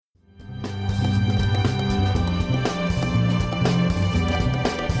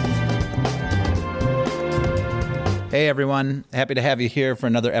Hey everyone, happy to have you here for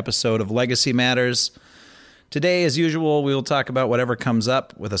another episode of Legacy Matters. Today, as usual, we will talk about whatever comes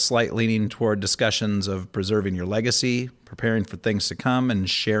up with a slight leaning toward discussions of preserving your legacy, preparing for things to come, and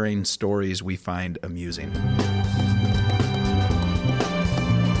sharing stories we find amusing. Well,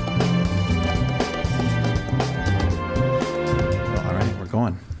 all right, we're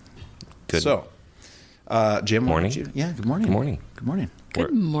going. Good. So, Jim, morning. Good morning. Good morning. Good morning.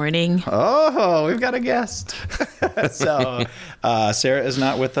 Good morning. Oh, we've got a guest. So, Sarah is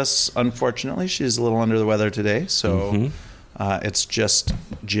not with us, unfortunately. She's a little under the weather today. So, it's just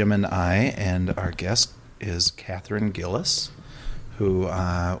Jim and I, and our guest is Catherine Gillis, who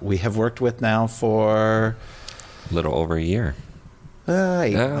we have worked with now for A little over a year.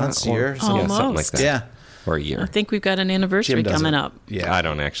 8 months, year. Yeah, something like that. Yeah. Or a year. I think we've got an anniversary coming up. Yeah. I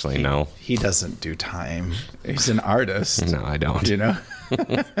don't actually know. He doesn't do time. He's an artist. No, I don't. You know?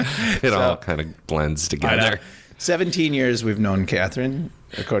 It all kind of blends I know. together. 17 years we've known Catherine,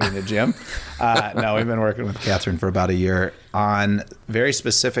 according to Jim. No, we've been working with Catherine for about a year very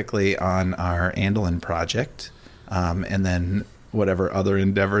specifically on our Andelin project, and then whatever other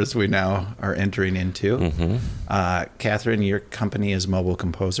endeavors we now are entering into. Catherine, your company is Mobile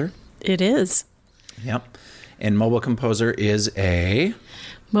Composer. It is. Yep. And Mobile Composer is a...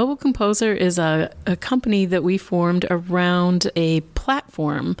 Mobile Composer is a company that we formed around a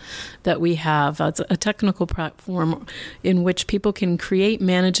platform that we have. It's a technical platform in which people can create,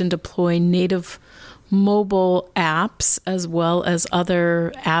 manage, and deploy native mobile apps as well as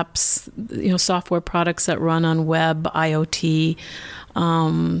other apps, software products that run on web, IoT,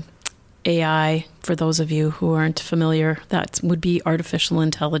 AI. For those of you who aren't familiar, that would be artificial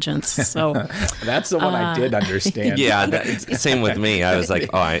intelligence. So that's the one I did understand. Yeah, same with me. I was like,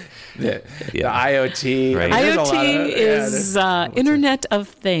 the IoT. Right. IoT is Internet of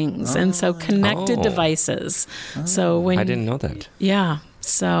Things, and so connected devices. So when I didn't know that. Yeah.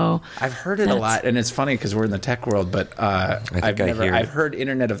 So I've heard it a lot, and it's funny because we're in the tech world, but I've heard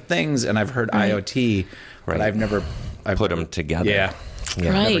Internet of Things and I've heard IoT, but I've never put them together. Yeah. I've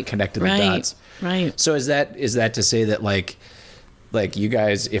never connected the dots. Right. So is that to say that like you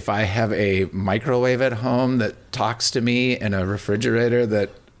guys, if I have a microwave at home that talks to me and a refrigerator that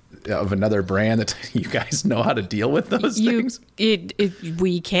of another brand, that you guys know how to deal with those things?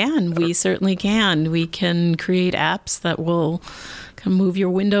 We can. We certainly can. We can create apps that will move your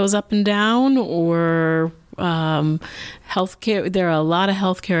windows up and down, or healthcare. There are a lot of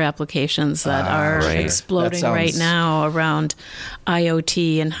healthcare applications that are exploding right now around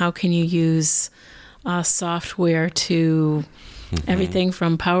IoT, and how can you use software to everything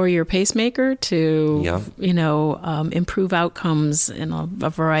from power your pacemaker to improve outcomes in a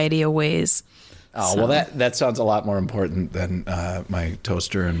variety of ways. Oh, well, that sounds a lot more important than my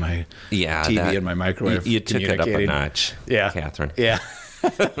toaster and my TV and my microwave. You took it up a notch, Catherine. Yeah.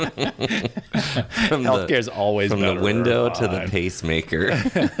 Healthcare's always from better the window to the pacemaker.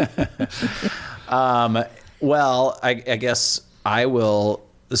 Well, I guess I will.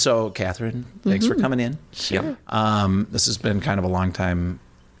 So, Catherine, thanks for coming in. Sure. This has been kind of a long time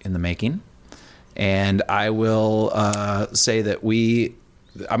in the making, and I will say that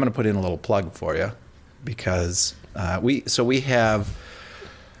I'm going to put in a little plug for you, because we have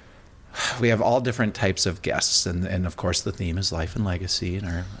all different types of guests, and of course the theme is life and legacy, and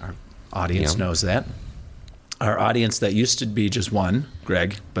our audience knows that. Our audience that used to be just one,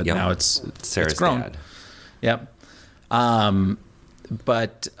 Greg, but now it's Sarah's grown. dad. Yep.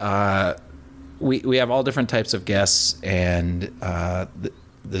 But we have all different types of guests, and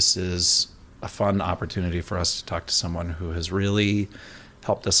this is a fun opportunity for us to talk to someone who has really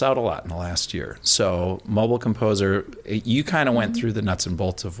helped us out a lot in the last year. So Mobile Composer, you kind of went through the nuts and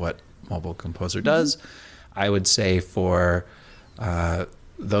bolts of what Mobile Composer does. I would say for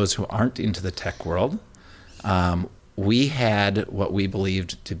those who aren't into the tech world, we had what we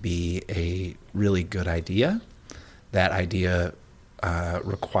believed to be a really good idea. That idea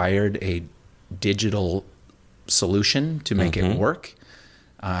required a digital solution to make it work.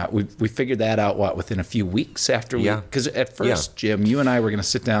 We figured that out, within a few weeks after we... Because at first, Jim, you and I were going to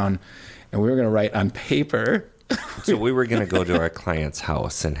sit down and we were going to write on paper. So we were going to go to our client's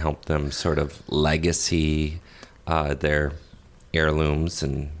house and help them sort of legacy their heirlooms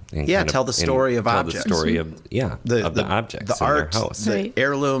and tell the story of objects. Tell the story of the objects the in art, their house. the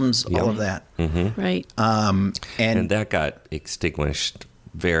heirlooms, all of that. Right. And that got extinguished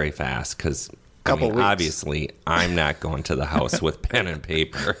very fast because... obviously, I'm not going to the house with pen and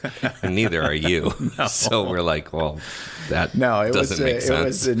paper, and neither are you. No. So we're like, well, that doesn't make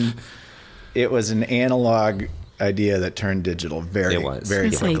sense. It was an analog idea that turned digital very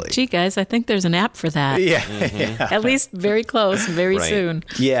quickly. Like, gee, guys, I think there's an app for that. Yeah, At least very close, very soon.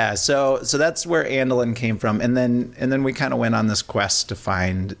 Yeah, so that's where Andelin came from, and then we kind of went on this quest to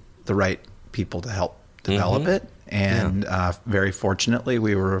find the right people to help develop it, and very fortunately,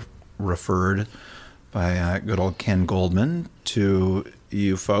 we were referred by good old Ken Goldman to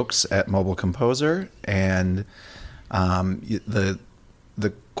you folks at Mobile Composer, and the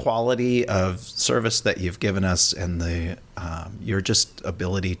quality of service that you've given us, and your just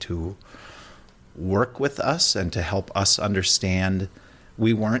ability to work with us and to help us understand.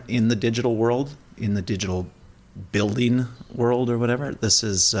 We weren't in the digital world, in the digital building world or whatever. This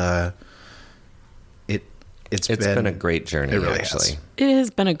is it's been a great journey. It really actually has. It has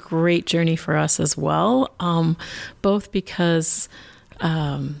been a great journey for us as well, both because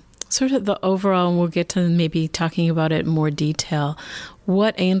sort of the overall, and we'll get to maybe talking about it in more detail,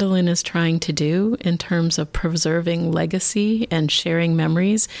 what Andelin is trying to do in terms of preserving legacy and sharing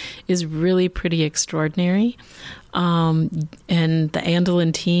memories is really pretty extraordinary. And the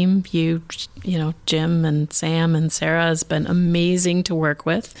Andelin team, you know, Jim and Sam and Sarah, has been amazing to work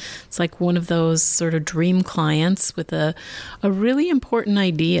with. It's like one of those sort of dream clients with a really important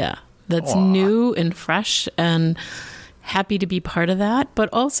idea that's new and fresh, and happy to be part of that. But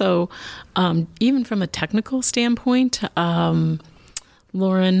also, even from a technical standpoint,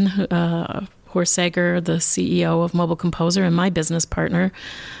 Lauren Horsager, the CEO of Mobile Composer and my business partner,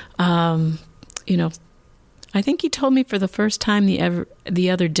 you know, I think he told me for the first time the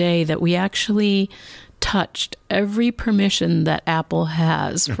other day that we actually touched every permission that Apple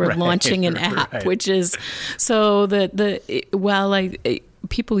has for launching an app, which is so that while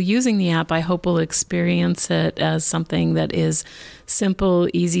people using the app, I hope will experience it as something that is simple,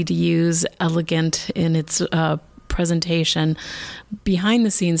 easy to use, elegant in its presentation. Behind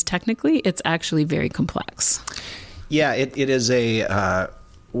the scenes, technically, it's actually very complex. Yeah, it is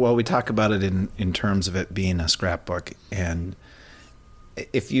well, we talk about it in terms of it being a scrapbook, and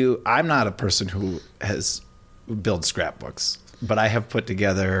I'm not a person who has built scrapbooks, but I have put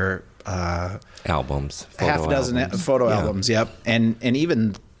together albums, half a dozen photo albums. Yep, and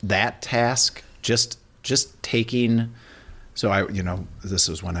even that task, just taking. So this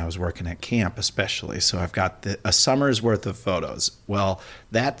was when I was working at camp, especially. So I've got a summer's worth of photos. Well,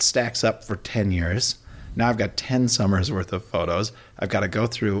 that stacks up for 10 years. Now I've got 10 summers worth of photos. I've got to go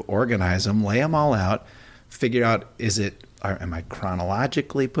through, organize them, lay them all out, figure out, am I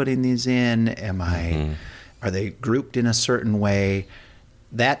chronologically putting these in? Are they grouped in a certain way?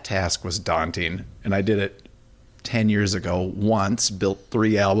 That task was daunting, and I did it 10 years ago once, built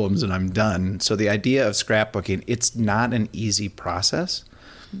 3 albums, and I'm done. So the idea of scrapbooking, it's not an easy process.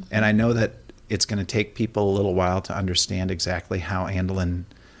 And I know that it's going to take people a little while to understand exactly how Andelin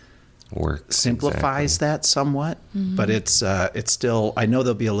simplifies that somewhat, but it's still, I know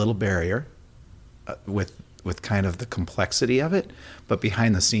there'll be a little barrier with kind of the complexity of it, but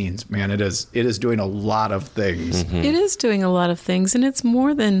behind the scenes, man, it is doing a lot of things. It is doing a lot of things, and it's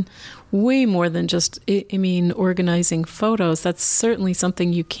way more than just, organizing photos. That's certainly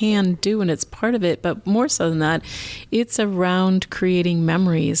something you can do, and it's part of it, but more so than that, it's around creating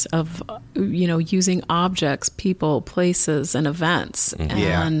memories of, using objects, people, places, and events.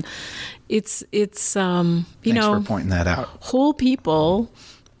 And it's Thanks for pointing that out. Whole people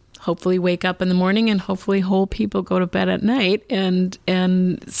hopefully wake up in the morning, and hopefully whole people go to bed at night. And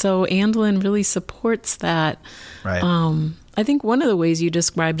so Andelin really supports that. Right. I think one of the ways you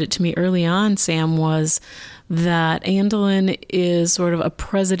described it to me early on, Sam, was that Andelin is sort of a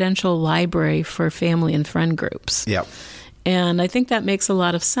presidential library for family and friend groups. Yep. And I think that makes a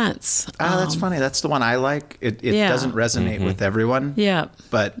lot of sense. That's funny. That's the one I like. It doesn't resonate with everyone. Yeah.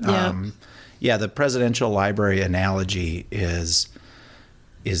 But the presidential library analogy is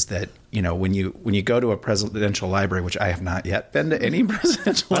that, when you go to a presidential library, which I have not yet been to any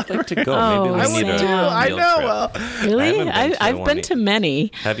presidential library. I'd like to go. Maybe we need I know. Well, really? I've been to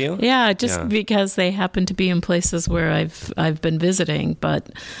many. Have you? Yeah, because they happen to be in places where I've been visiting. But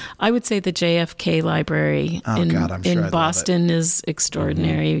I would say the JFK Library in Boston is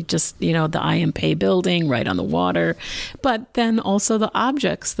extraordinary. Just, the I Am Pei building right on the water. But then also the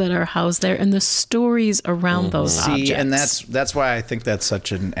objects that are housed there and the stories around those objects. And that's why I think that's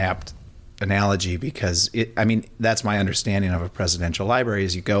such an apt analogy, because that's my understanding of a presidential library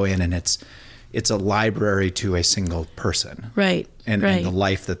is you go in and it's a library to a single person, right? And the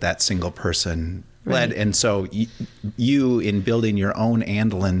life that single person led. And so you in building your own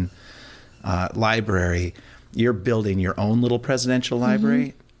Andelin library, you're building your own little presidential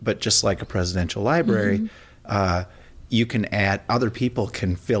library, but just like a presidential library, you can add, other people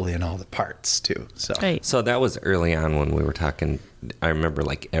can fill in all the parts too. So, Right. So that was early on when we were talking. I remember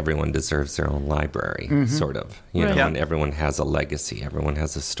like everyone deserves their own library, sort of, you know, and everyone has a legacy, everyone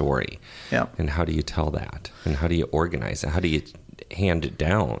has a story. Yeah. And how do you tell that? And how do you organize it? How do you hand it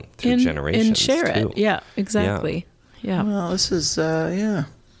down through generations? And share too? it. Yeah, exactly. Yeah. Well, this is,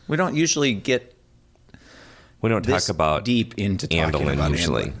 we don't usually get We don't talk about deep into talking Andelin about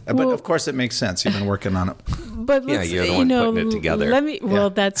usually. Andelin. But of course it makes sense. You've been working on it. But Yeah, you're the one putting it together. Well,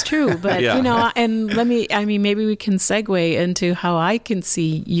 that's true. But, you know, and maybe we can segue into how I can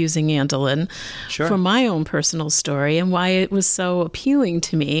see using Andelin for my own personal story and why it was so appealing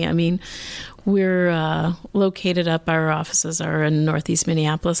to me. I mean, we're located up, our offices are in Northeast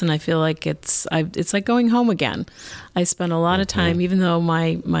Minneapolis, and I feel like it's like going home again. I spent a lot of time, even though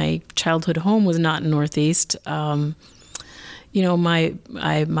my childhood home was not in Northeast. You know, my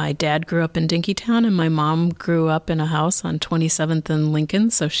dad grew up in Dinkytown, and my mom grew up in a house on 27th and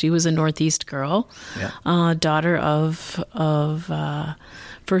Lincoln, so she was a Northeast girl, daughter of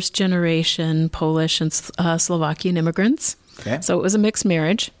first generation Polish and Slovakian immigrants. Okay. So it was a mixed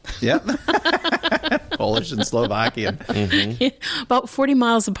marriage. Yep. Polish and Slovakian. About 40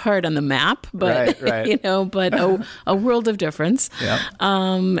 miles apart on the map, but right. you know, but a world of difference. Yep.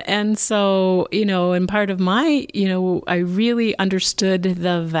 And so, you know, and part of my, you know, I really understood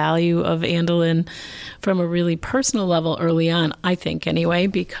the value of Andelin from a really personal level early on, I think anyway,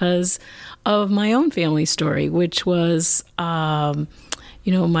 because of my own family story, which was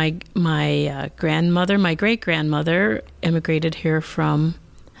you know, my grandmother, my great-grandmother immigrated here from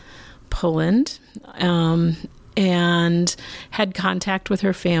Poland and had contact with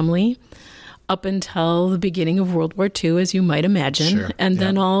her family up until the beginning of World War II, as you might imagine. And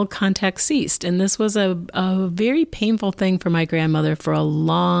then all contact ceased. And this was a very painful thing for my grandmother for a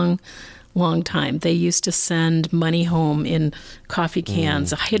long time. They used to send money home in coffee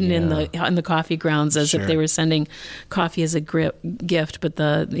cans, hidden in the coffee grounds, as if they were sending coffee as a gift. But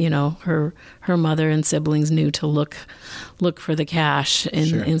her mother and siblings knew to look for the cash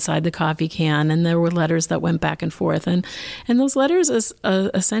inside the coffee can, and there were letters that went back and forth, and those letters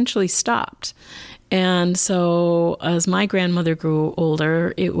essentially stopped. And so, as my grandmother grew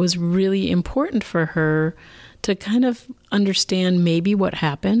older, it was really important for her to kind of understand maybe what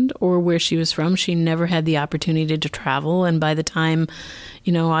happened or where she was from. She never had the opportunity to travel. And by the time,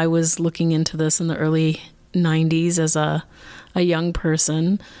 you know, I was looking into this in the early 90s as a young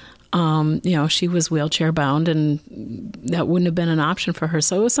person, you know, she was wheelchair bound, and that wouldn't have been an option for her.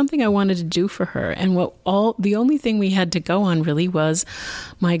 So it was something I wanted to do for her. And the only thing we had to go on really was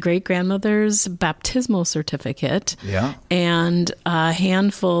my great grandmother's baptismal certificate and a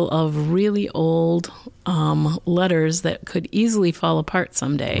handful of really old letters that could easily fall apart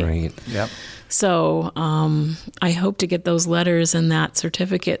someday. Right. Yep. So I hope to get those letters and that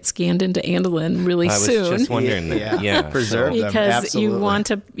certificate scanned into Andelin really soon. I was just wondering that. Preserve them. Because Absolutely.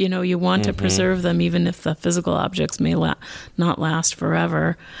 you want to preserve them, even if the physical objects may not last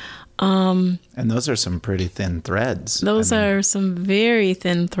forever. And those are some pretty thin threads. Those are some very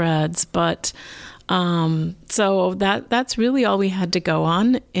thin threads, but so that's really all we had to go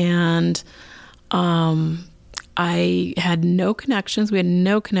on, and I had no connections. We had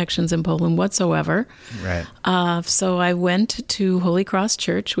no connections in Poland whatsoever. Right. So I went to Holy Cross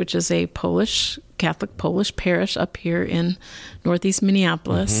Church, which is a Catholic Polish parish up here in Northeast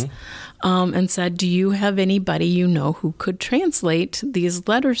Minneapolis, and said, "Do you have anybody you know who could translate these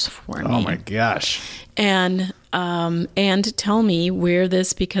letters for me?" Oh my gosh. And tell me where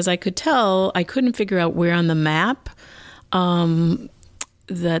this, because I couldn't figure out where on the map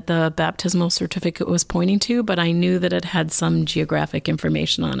that the baptismal certificate was pointing to, but I knew that it had some geographic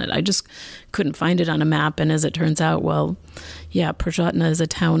information on it. I just couldn't find it on a map. And as it turns out, Przotna is a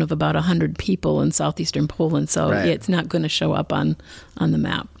town of about 100 people in southeastern Poland, so it's not going to show up on the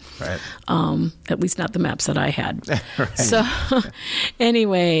map. Right. At least not the maps that I had. So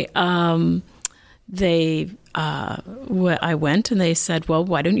anyway, I went and they said, "Well,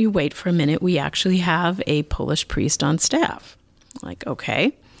 why don't you wait for a minute? We actually have a Polish priest on staff." Like,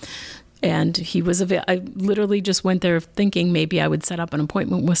 okay. And he was I literally just went there thinking maybe I would set up an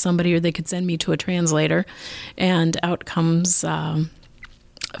appointment with somebody or they could send me to a translator. And out comes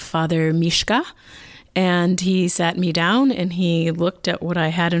Father Mishka. And he sat me down and he looked at what I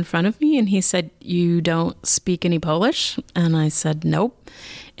had in front of me and he said, "You don't speak any Polish?" And I said, "Nope."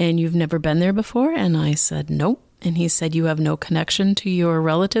 "And you've never been there before?" And I said, "Nope." And he said, "You have no connection to your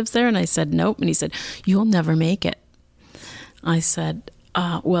relatives there?" And I said, "Nope." And he said, "You'll never make it." I said,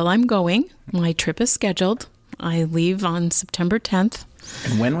 "Well, I'm going. My trip is scheduled. I leave on September 10th.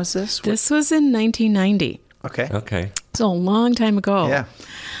 And when was this? This was in 1990. Okay. So a long time ago. Yeah.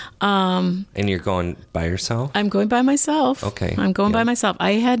 And you're going by yourself? I'm going by myself. Okay. I'm going by myself.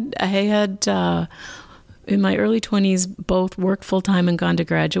 I had in my early 20s both worked full time and gone to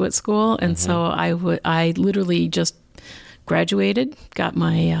graduate school, and so I literally just graduated, got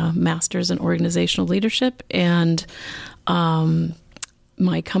my master's in organizational leadership, and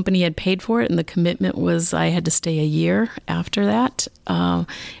my company had paid for it, and the commitment was I had to stay a year after that,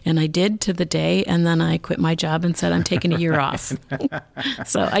 and I did to the day, and then I quit my job and said I'm taking a year off.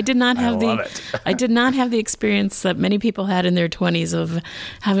 So I did not have I did not have the experience that many people had in their 20s of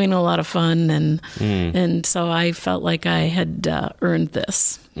having a lot of fun, and so I felt like I had earned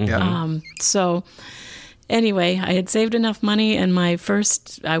this. So anyway, I had saved enough money, and I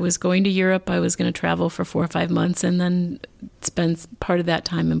was going to Europe. I was going to travel for 4 or 5 months and then spend part of that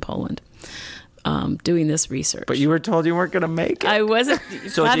time in Poland doing this research. But you were told you weren't going to make it. I wasn't.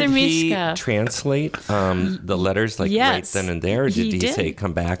 So Father did Mishka, he translate the letters right then and there? Or did he say,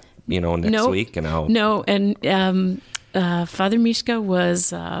 come back, next week? And I'll... No, and Father Mishka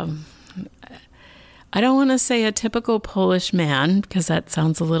was... I don't want to say a typical Polish man, because that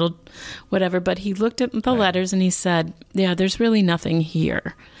sounds a little whatever, but he looked at the letters and he said, yeah, there's really nothing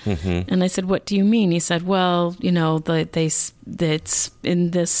here. And I said, what do you mean? He said, well, that's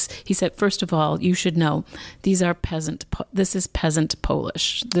in this. He said, first of all, you should know, this is peasant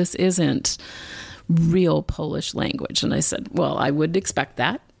Polish. This isn't real Polish language. And I said, well, I would expect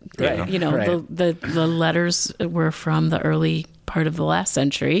that. Right. The letters were from the early part of the last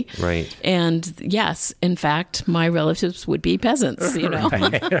century. Right. And yes, in fact, my relatives would be peasants,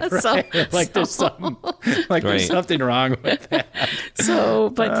 Right. There's something wrong with that. So,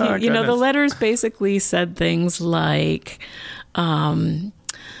 but the letters basically said things like, the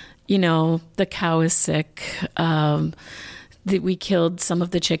cow is sick, that we killed some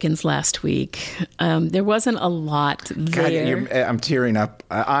of the chickens last week. There wasn't a lot there. God, I'm tearing up.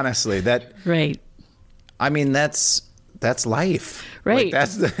 Honestly, that. Right. I mean, that's life. Right.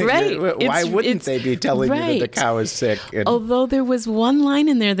 Right. Why wouldn't they be telling you that the cow is sick? Although there was one line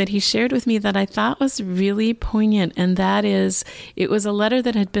in there that he shared with me that I thought was really poignant, and that is, it was a letter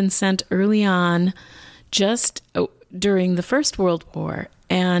that had been sent early on, just during the First World War,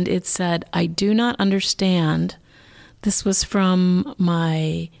 and it said, I do not understand. This was from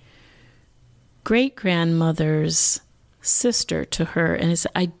my great-grandmother's sister to her, and it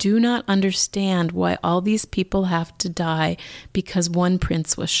said, I do not understand why all these people have to die because one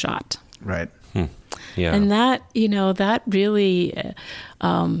prince was shot. Right. Yeah. And that, that really,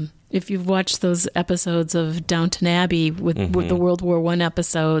 if you've watched those episodes of Downton Abbey with the World War I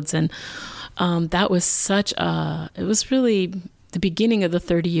episodes, and that was it was really the beginning of the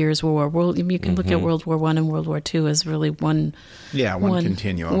 30 Years' War. You can look at World War I and World War II as really one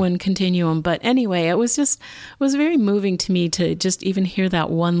continuum. One continuum. But anyway, it was very moving to me to just even hear that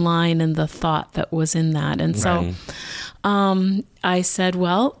one line and the thought that was in that. And so I said,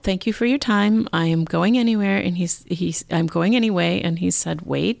 well, thank you for your time. I am going anywhere. And I'm going anyway. And he said,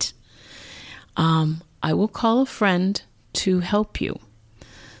 wait, I will call a friend to help you.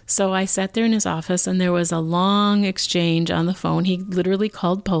 So I sat there in his office, and there was a long exchange on the phone. He literally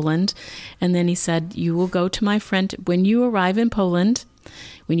called Poland, and then he said, you will go to my friend. When you arrive in Poland,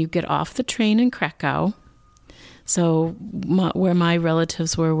 when you get off the train in Krakow, so where my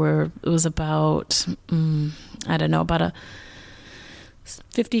relatives were, it was about, about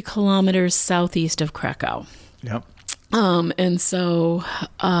 50 kilometers southeast of Krakow. Yep. And so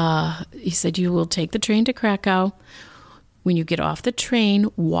he said, you will take the train to Krakow. When you get off the train,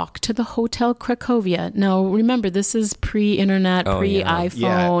 walk to the Hotel Cracovia. Now, remember, this is pre-internet,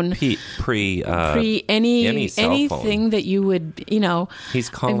 pre-iPhone, pre anything that you would, He's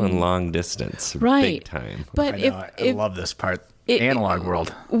calling long distance, right? Big time. But I love this part. Analog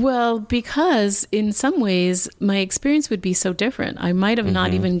world. Well, because in some ways my experience would be so different. I might have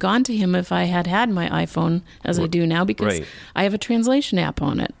not even gone to him if I had my iPhone as I do now, because I have a translation app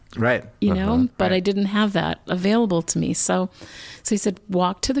on it. Right. But I didn't have that available to me. So he said,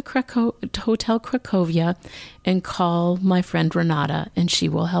 walk to the Hotel Cracovia and call my friend Renata, and she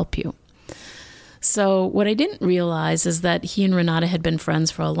will help you. So what I didn't realize is that he and Renata had been friends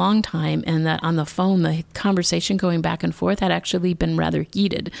for a long time, and that on the phone, the conversation going back and forth had actually been rather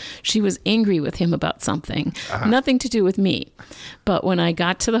heated. She was angry with him about something, nothing to do with me. But when I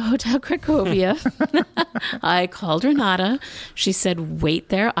got to the Hotel Cracovia, I called Renata. She said, wait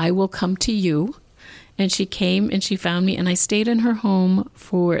there, I will come to you. And she came and she found me, and I stayed in her home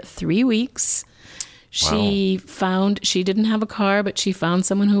for 3 weeks. She didn't have a car, but she found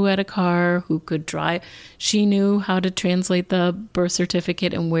someone who had a car, who could drive. She knew how to translate the birth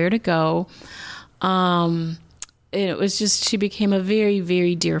certificate and where to go. it was just, she became a very,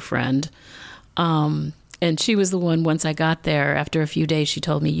 very dear friend. And she was the one, once I got there, after a few days, she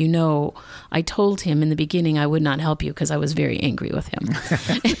told me, I told him in the beginning I would not help you because I was very angry with him.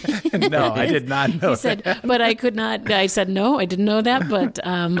 No, I did not know He said, but I could not. I said, no, I didn't know that. But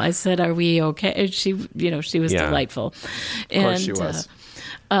I said, are we okay? And she was delightful. Of course she was.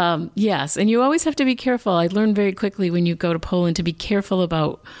 Yes. And you always have to be careful. I learned very quickly when you go to Poland to be careful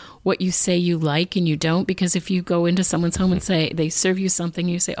about what you say you like and you don't, because if you go into someone's home and say, they serve you something,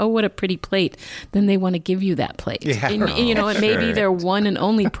 you say, oh, what a pretty plate, then they want to give you that plate. Yeah. And, it may be their one and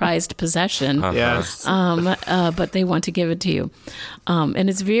only prized possession. Yes. But they want to give it to you. And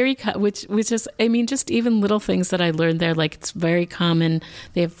it's very, which is, just even little things that I learned there, like it's very common.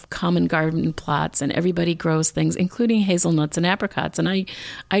 They have common garden plots and everybody grows things, including hazelnuts and apricots. And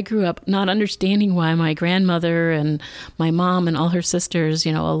I grew up not understanding why my grandmother and my mom and all her sisters,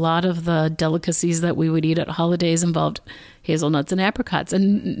 a lot of the delicacies that we would eat at holidays involved hazelnuts and apricots.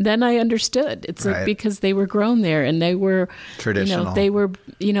 And then I understood. It's because they were grown there and they were traditional. They were,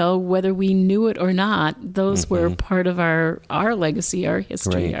 whether we knew it or not, those were part of our legacy, our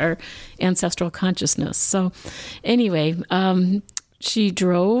history, our ancestral consciousness. So anyway, she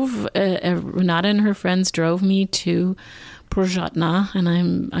drove, Renata and her friends drove me to Prozhatna, and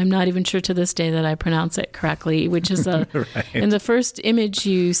I'm not even sure to this day that I pronounce it correctly, which is and the first image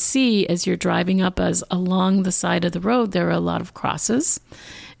you see as you're driving up, as along the side of the road, there are a lot of crosses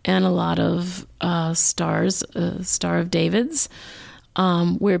and a lot of stars, Star of David's,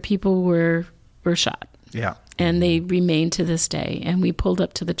 where people were shot. Yeah. And they remain to this day. And we pulled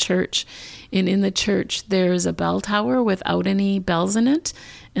up to the church, and in the church there's a bell tower without any bells in it.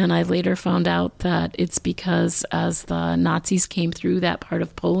 And I later found out that it's because as the Nazis came through that part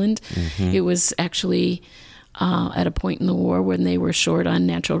of Poland, it was actually at a point in the war when they were short on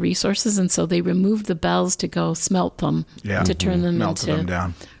natural resources, and so they removed the bells to go smelt them, to turn them melted them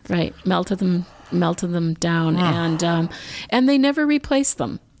down. Right, melted them down, and they never replaced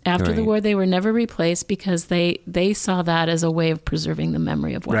them. After the war, they were never replaced because they saw that as a way of preserving the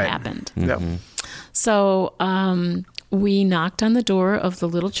memory of what happened. So we knocked on the door of the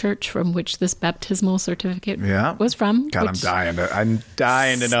little church from which this baptismal certificate was from. God, I'm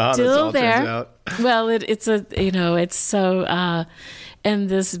dying to know how this all turns out. Well, it's so, and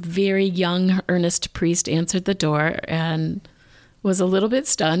this very young, earnest priest answered the door and was a little bit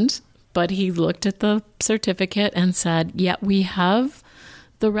stunned, but he looked at the certificate and said, yeah, we have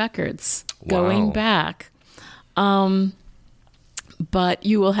the records going back. But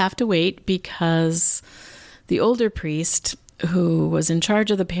you will have to wait because the older priest who was in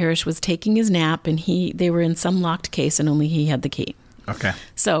charge of the parish was taking his nap, and they were in some locked case and only he had the key. Okay.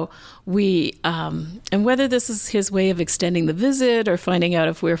 So we, and whether this is his way of extending the visit or finding out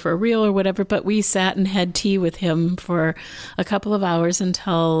if we're for real or whatever, but we sat and had tea with him for a couple of hours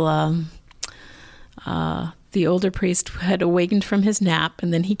until the older priest had awakened from his nap,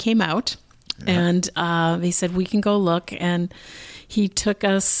 and then he came out and he said, we can go look. And he took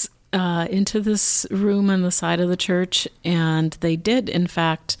us into this room on the side of the church, and they did, in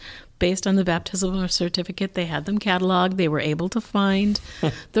fact, based on the baptismal certificate, they had them cataloged. They were able to find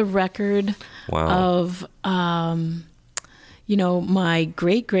the record of, my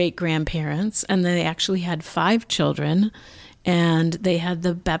great-great-grandparents, and they actually had 5 children, and they had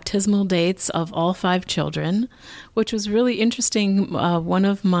the baptismal dates of all 5 children, which was really interesting. One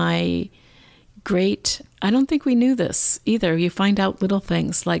of my I don't think we knew this either. You find out little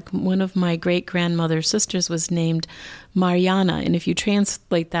things, like one of my great-grandmother's sisters was named Mariana, and if you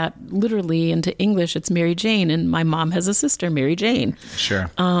translate that literally into English, it's Mary Jane, and my mom has a sister, Mary Jane.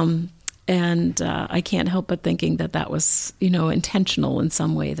 Sure. And I can't help but thinking that was, intentional in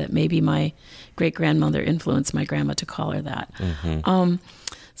some way, that maybe my great-grandmother influenced my grandma to call her that.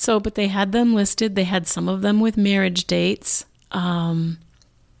 But they had them listed. They had some of them with marriage dates.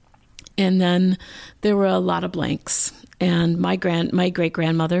 And then there were a lot of blanks. And my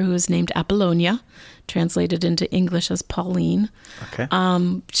great-grandmother, who was named Apollonia, translated into English as Pauline. Okay.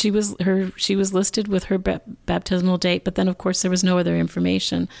 She was listed with her baptismal date, but then of course there was no other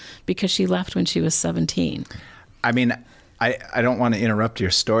information because she left when she was 17. I mean, I don't want to interrupt your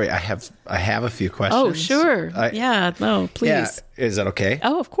story. I have a few questions. Oh, sure. Please. Yeah. Is that okay?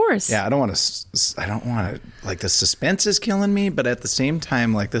 Oh, of course. Yeah, I don't want to, like, the suspense is killing me, but at the same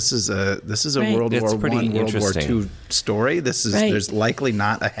time, like, this is a World War I, World War II story. There's likely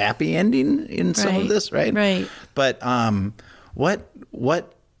not a happy ending in some of this, right? Right. But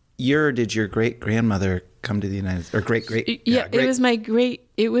what year did your great-grandmother come to the United States? Or great-great? Yeah, it was my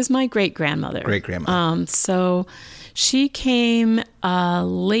great-grandmother. Great-grandmother. So she came late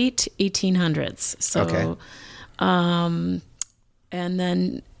 1800s. So And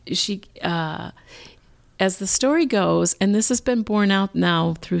then she, as the story goes, and this has been borne out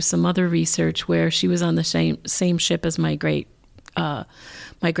now through some other research where she was on the same ship as my great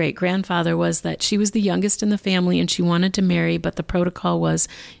grandfather, was that she was the youngest in the family and she wanted to marry, but the protocol was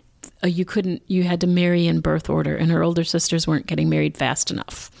you had to marry in birth order, and her older sisters weren't getting married fast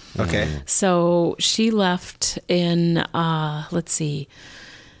enough. Okay. So she left in,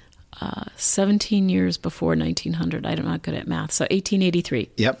 17 years before 1900. I'm not good at math. So 1883.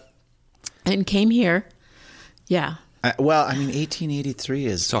 Yep. And came here. Yeah. 1883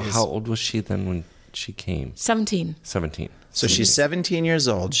 is... So how old was she then when she came? 17. 17. So she's 17 years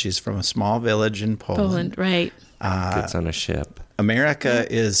old. She's from a small village in Poland. Right. Gets on a ship.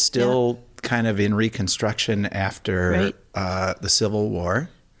 America is still kind of in reconstruction after the Civil War.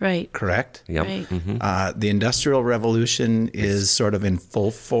 Right. Correct? Yep. Right. Mm-hmm. The Industrial Revolution is sort of in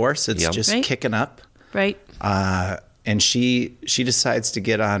full force. It's just kicking up. Right. And she decides to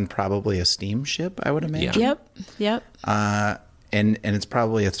get on probably a steamship, I would imagine. Yep. And it's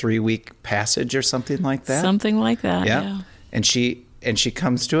probably a 3-week passage or something like that. Something like that. Yeah. And she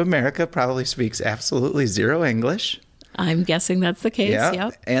comes to America, probably speaks absolutely zero English. I'm guessing that's the case. Yeah.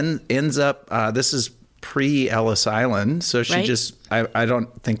 Yep. And ends up, this is pre-Ellis Island, so she just, I don't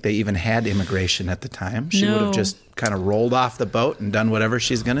think they even had immigration at the time. She would have just kind of rolled off the boat and done whatever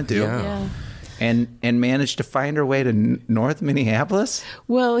she's going to do. Yeah. And managed to find her way to North Minneapolis?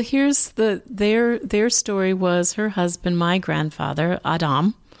 Well, here's their story was her husband, my grandfather,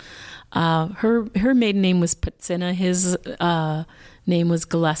 Adam. Her maiden name was Patsina. His name was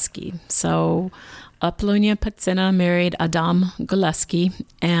Gillis. So Apollonia Patsina married Adam Gillis,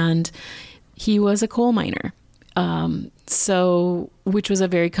 and he was a coal miner. Which was a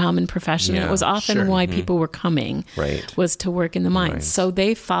very common profession. It was often why people were coming, was to work in the mines. So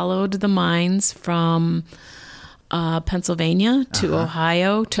they followed the mines from Pennsylvania to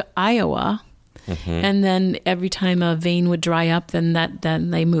Ohio to Iowa. And then every time a vein would dry up, then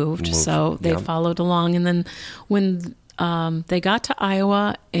they moved. So they followed along. And then when they got to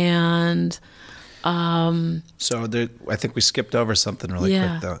Iowa and... So I think we skipped over something really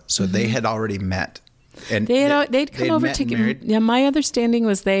quick, though. So they had already met. And they'd come over to... Yeah, my understanding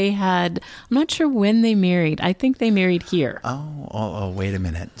was they had... I'm not sure when they married. I think they married here. Oh, wait a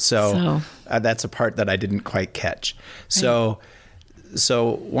minute. So that's a part that I didn't quite catch. So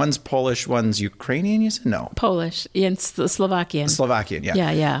one's Polish, one's Ukrainian, you said? No. Polish and Slovakian. Slovakian,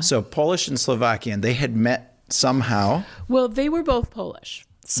 yeah. Yeah. So Polish and Slovakian, they had met somehow. Well, they were both Polish.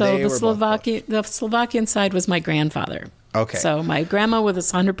 So the Slovakian side was my grandfather. Okay. So my grandma was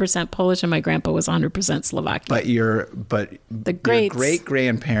 100% Polish and my grandpa was 100% Slovakian. But the your great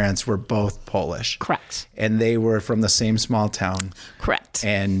grandparents were both Polish. Correct. And they were from the same small town. Correct.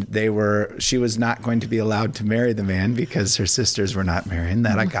 And she was not going to be allowed to marry the man because her sisters were not marrying.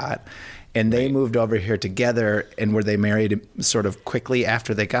 That I got. And they moved over here together. And were they married sort of quickly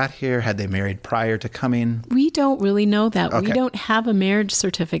after they got here? Had they married prior to coming? We don't really know that. Okay. We don't have a marriage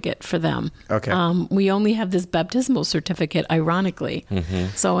certificate for them. Okay. We only have this baptismal certificate, ironically.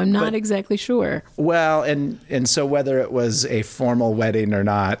 So I'm not exactly sure. Well, and so whether it was a formal wedding or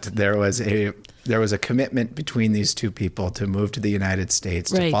not, there was a commitment between these two people to move to the United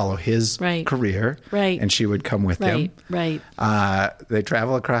States to follow his career. Right. And she would come with him. Right. They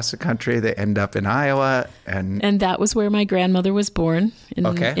travel across the country. They end up in Iowa. And that was where my grandmother was born in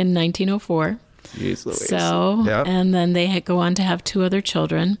 1904. Jeez Louise. So, and then they go on to have 2 other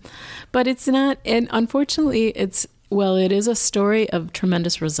children. But it's not, and unfortunately, it is a story of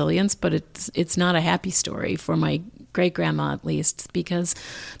tremendous resilience, but it's not a happy story for my great-grandma, at least, because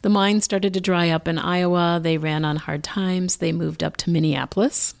the mines started to dry up in Iowa. They ran on hard times. They moved up to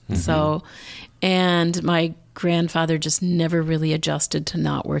Minneapolis. And my grandfather just never really adjusted to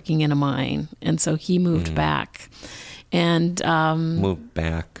not working in a mine. And so he moved back. And moved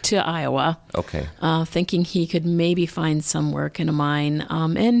back to Iowa. Okay. Thinking he could maybe find some work in a mine.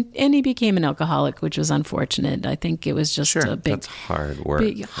 And he became an alcoholic, which was unfortunate. I think it was just a big... That's hard work.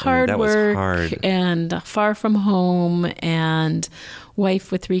 Hard work. And far from home and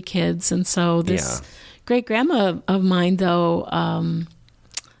wife with 3 kids. And so this great-grandma of mine, though...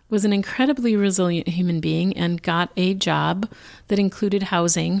 was an incredibly resilient human being and got a job that included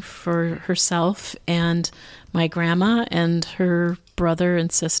housing for herself and my grandma and her brother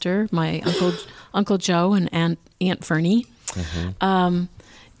and sister, my Uncle Joe and Aunt Fernie,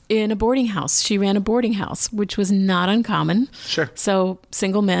 in a boarding house. She ran a boarding house, which was not uncommon. Sure. So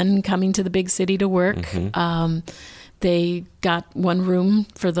single men coming to the big city to work. They got one room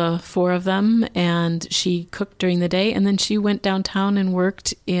for the 4 of them, and she cooked during the day. And then she went downtown and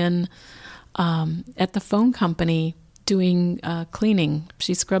worked in at the phone company doing cleaning.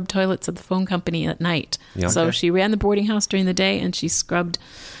 She scrubbed toilets at the phone company at night. Yeah. So Okay. she ran the boarding house during the day, and she scrubbed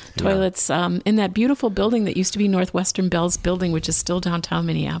toilets in that beautiful building that used to be Northwestern Bell's building, which is still downtown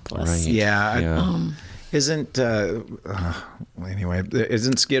Minneapolis. Right. Yeah. Isn't anyway?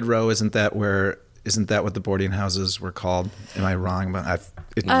 Isn't Skid Row? Isn't that what the boarding houses were called? Am I wrong? But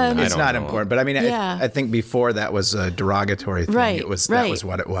it's don't not know. important. But I mean, Yeah. I think before that was a derogatory thing. Right. That was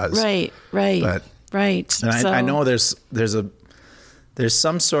what it was. Right. But and So, I know there's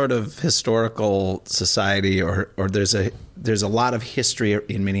some sort of historical society or there's a lot of history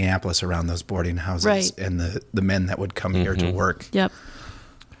in Minneapolis around those boarding houses Right. and the men that would come here to work. Yep.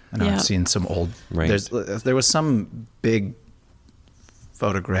 And Yeah. I've seen some old. Right. There was some big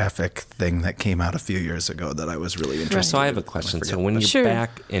photographic thing that came out a few years ago that I was really interested. So I have a in. question. forget So when what- you're Sure.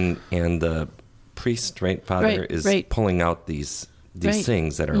 back and the priest, right, father, Right, is right. pulling out these Right.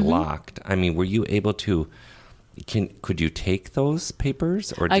 things that are locked. I mean, were you able to? Could you take those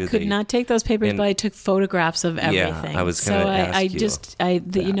papers, or I do could they- not take those papers, and- but I took photographs of everything. I was so gonna I ask you just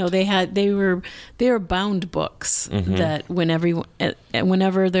they were bound books Mm-hmm. that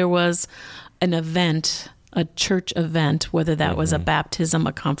whenever there was an event, a church event, whether that was a Mm-hmm. baptism,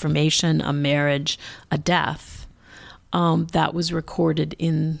 a confirmation, a marriage, a death, that was recorded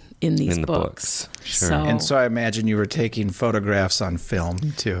in these In the books. Sure. So, And so I imagine you were taking photographs on film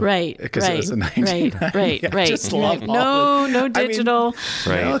too, right, Because right, it was the right, 1990s. right. I just love all no I mean, digital.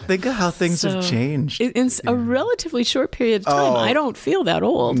 Right. No, think of how things have So, changed. in a relatively short period of time. Oh. I don't feel that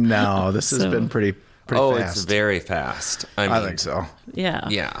old. No, this has So- been pretty Oh, fast. it's very fast. I think so. Yeah.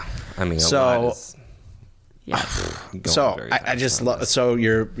 Yeah. I mean, a So- lot is Yeah. going So very I fast just on love. this. So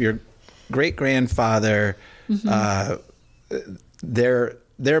your great grandfather,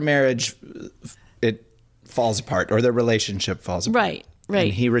 their marriage, it falls apart, or their relationship falls apart. Right. Right.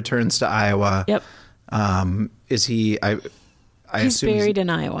 And he returns to Iowa. Yep. Is he? I He's assume buried in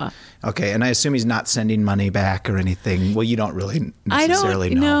Iowa. Okay, and I assume he's not sending money back or anything. Well, you don't really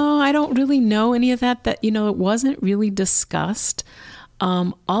necessarily know. No, I don't really know any of that. That it wasn't really discussed.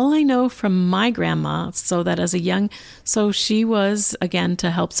 All I know from my grandma, so she was, again,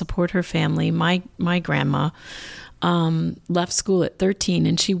 to help support her family. My grandma left school at 13,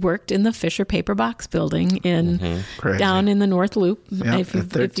 and she worked in the Fisher Paper Box building Crazy. down in the North Loop. Yep, if you've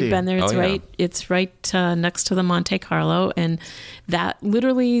at 13. been there, it's Oh, yeah. right. It's right next to the Monte Carlo, and that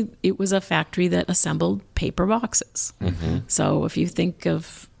literally it was a factory that assembled paper boxes. So if you think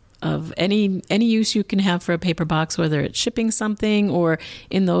of any use you can have for a paper box, whether it's shipping something or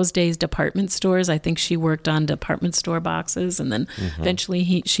in those days department stores. I think she worked on department store boxes, and then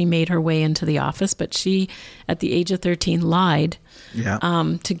eventually she made her way into the office. But she, at the age of 13, lied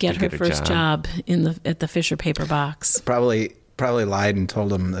to get her get a first job at the Fisher Paper Box. Probably lied and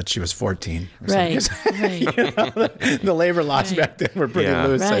told him that she was 14. or something. Right, right, The labor laws back then were pretty Yeah.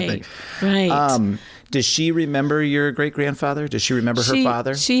 loose, I right, think. right. Does she remember your great grandfather? Does she remember her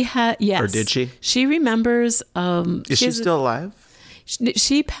father? She had, yes. Or did she? She remembers. Is she still alive?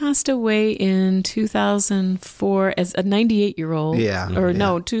 She passed away in 2004 as a 98-year-old. Yeah. Or Yeah.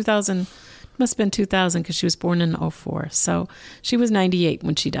 no, 2000. Must have been 2000 because she was born in 04. So she was 98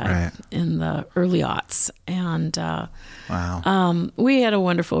 when she died Right. in the early aughts. And Wow. we had a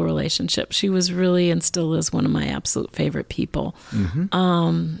wonderful relationship. She was really and still is one of my absolute favorite people.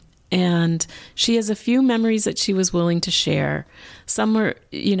 And she has a few memories that she was willing to share. Some were,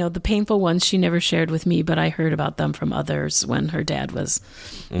 the painful ones she never shared with me, but I heard about them from others when her dad was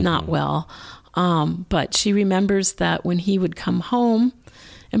not well. But she remembers that when he would come home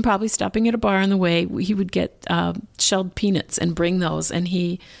and probably stopping at a bar on the way, he would get shelled peanuts and bring those, and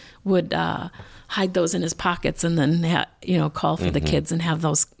he would hide those in his pockets and then call for the kids and have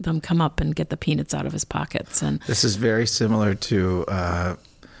them come up and get the peanuts out of his pockets. And This is very similar to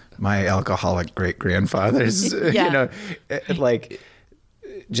my alcoholic great grandfather's. Yeah. Like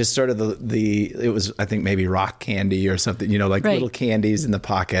just sort of it was, I think, maybe rock candy or something. Like Right. little candies in the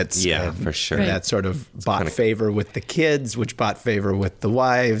pockets. Yeah, and for sure. Right. That sort of bought favor with the kids, which bought favor with the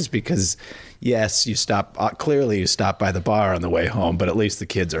wives because, yes, you stop by the bar on the way home, but at least the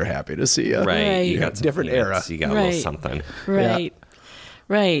kids are happy to see you. Right. Right. You got some Different peanuts, era. You got a little Right. something. Right.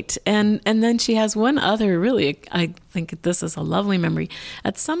 Right. And then she has one other, really, I think this is a lovely memory.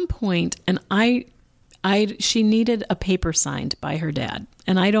 At some point, and she needed a paper signed by her dad,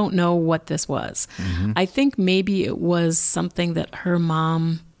 and I don't know what this was. I think maybe it was something that her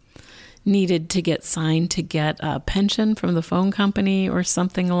mom needed to get signed to get a pension from the phone company or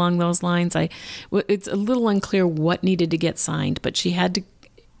something along those lines. It's a little unclear what needed to get signed, but she had to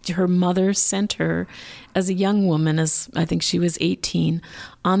her mother sent her as a young woman, as I think she was 18,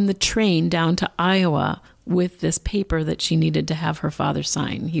 on the train down to Iowa with this paper that she needed to have her father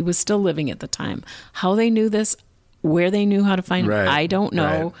sign. He was still living at the time. How they knew this, where they knew how to find it, I don't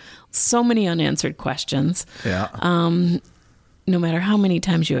know. Right. So many unanswered questions. Yeah. No matter how many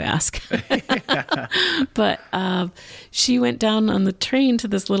times you ask. But she went down on the train to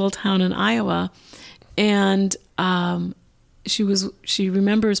this little town in Iowa, and she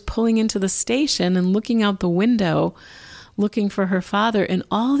remembers pulling into the station and looking out the window, looking for her father, and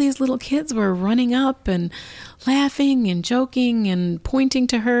all these little kids were running up and laughing and joking and pointing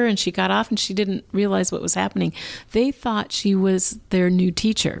to her, and she got off and she didn't realize what was happening. They thought she was their new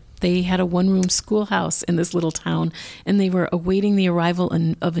teacher. They had a one-room schoolhouse in this little town, and they were awaiting the arrival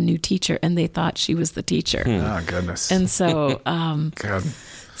of a new teacher, and they thought she was the teacher. Oh, goodness. And so God.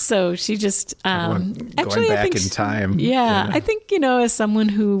 So she just going back in time. Yeah, I think, as someone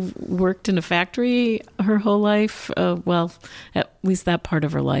who worked in a factory her whole life, well, at least that part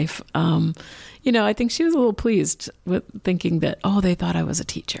of her life, I think she was a little pleased with thinking that, they thought I was a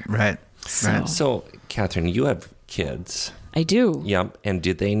teacher. Right. So, Catherine, you have kids. I do. Yep. And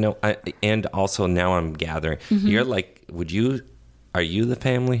do they know? And also now I'm gathering, you're like, are you the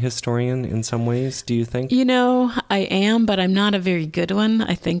family historian in some ways, do you think? I am, but I'm not a very good one.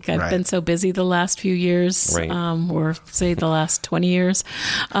 I think I've been so busy the last few years, or say the last 20 years.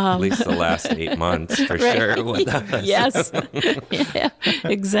 At least the last 8 months, for sure. With us. Yes, yeah,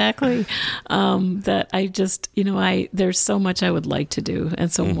 exactly. That I just, there's so much I would like to do, and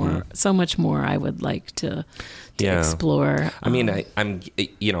so much more I would like to explore. I mean,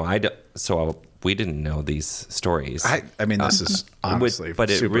 we didn't know these stories. I mean, this is honestly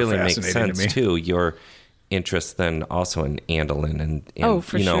but it super really makes fascinating sense to me. too. Your interest then also in Andolyn and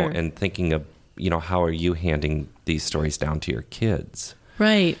for sure. and thinking of how are you handing these stories down to your kids,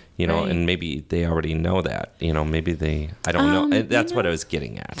 right? And maybe they already know that. Maybe they. I don't know. That's what I was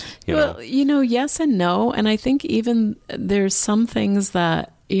getting at. Yes and no, and I think even there's some things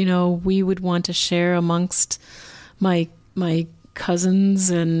that we would want to share amongst my cousins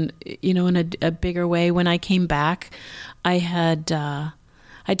and in a bigger way. When I came back, I'd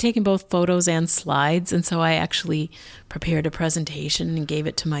taken both photos and slides, and so I actually prepared a presentation and gave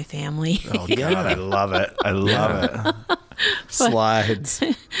it to my family. Oh God, I love it. It. Slides.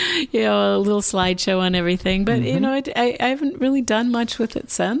 A little slideshow on everything, but I haven't really done much with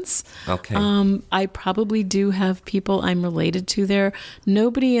it since. Okay. I probably do have people I'm related to there.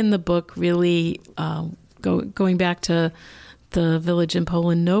 Nobody in the book really going back to the village in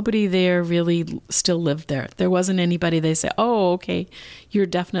Poland, nobody there really still lived there. There wasn't anybody they say, oh, okay, you're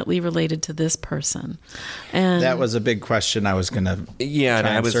definitely related to this person. And that was a big question I was going to try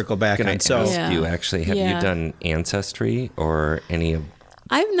and circle back on. So ask you, actually, have you done Ancestry or any of...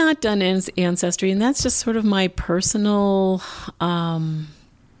 I've not done Ancestry, and that's just sort of my personal, the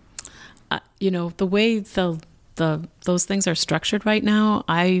way those things are structured right now.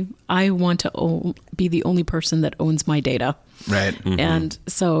 I want to be the only person that owns my data. Right. Mm-hmm. And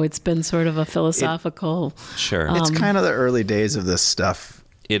so it's been sort of a philosophical... Sure. It's kind of the early days of this stuff.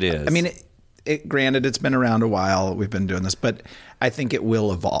 It is. I mean, granted, it's been around a while. We've been doing this, but I think it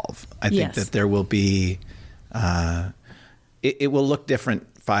will evolve. I think that there will be... it will look different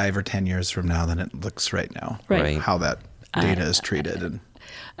 5 or 10 years from now than it looks right now. Right. How that data is treated. And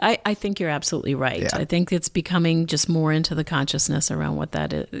I think you're absolutely right. Yeah. I think it's becoming just more into the consciousness around what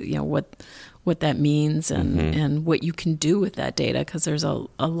that is, what that means and what you can do with that data, because there's a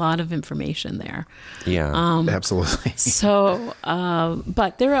lot of information there. Yeah, absolutely. So,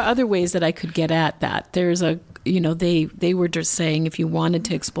 but there are other ways that I could get at that. There's they were just saying if you wanted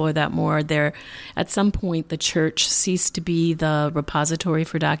to explore that more, at some point the church ceased to be the repository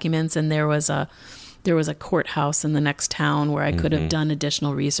for documents, and there was a courthouse in the next town where I could have done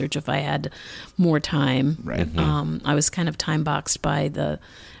additional research if I had more time. Right. I was kind of time boxed by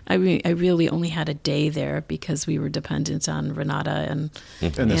I really only had a day there because we were dependent on Renata and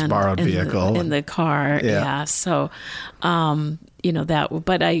this borrowed vehicle in the car. Yeah. So,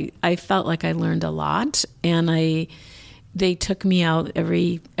 but I felt like I learned a lot, and they took me out.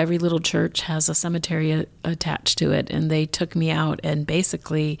 Every little church has a cemetery attached to it, and they took me out, and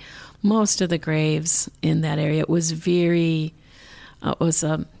basically most of the graves in that area was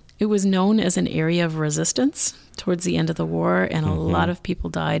it was known as an area of resistance towards the end of the war, and a lot of people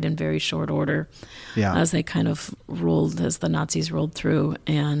died in very short order as they kind of as the Nazis rolled through.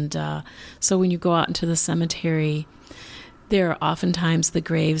 And so when you go out into the cemetery, there are oftentimes the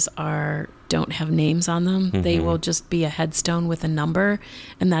graves don't have names on them. They will just be a headstone with a number,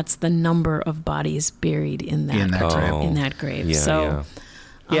 and that's the number of bodies buried in that grave. Yeah,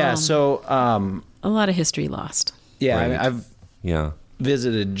 Yeah. So a lot of history lost. yeah, Right. I've Yeah.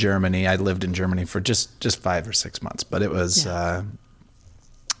 visited Germany. I lived in Germany for just 5 or 6 months, but it was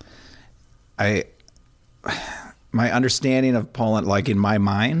my understanding of Poland, like in my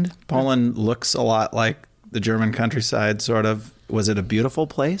mind, Poland looks a lot like the German countryside, sort of. Was it a beautiful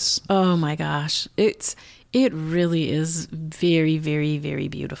place? Oh my gosh, it really is very, very, very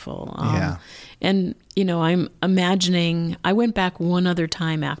beautiful. Yeah. And I'm imagining. I went back one other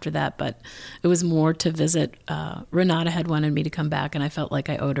time after that, but it was more to visit. Renata had wanted me to come back, and I felt like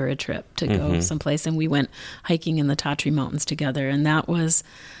I owed her a trip to go someplace. And we went hiking in the Tatry Mountains together, and that was.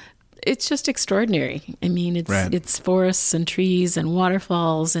 It's just extraordinary. I mean, it's forests and trees and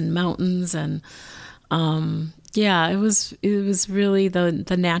waterfalls and mountains and it was really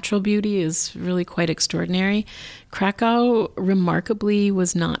the natural beauty is really quite extraordinary. Krakow remarkably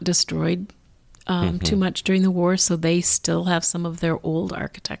was not destroyed too much during the war, so they still have some of their old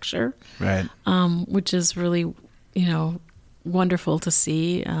architecture, Right. which is really wonderful to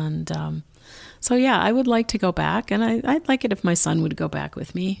see. And so I would like to go back, and I'd like it if my son would go back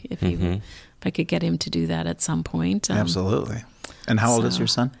with me if I could get him to do that at some point. Absolutely. And how old is your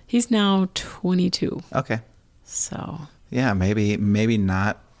son? He's now 22. Okay. So Yeah, maybe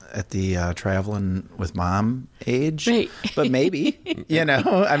not at the traveling with mom age, right. but maybe,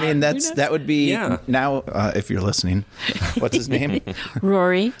 I mean, that would be now, if you're listening, what's his name?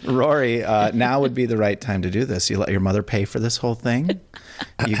 Rory. Rory, now would be the right time to do this. You let your mother pay for this whole thing.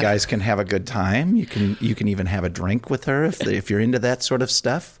 You guys can have a good time. You can even have a drink with her if you're into that sort of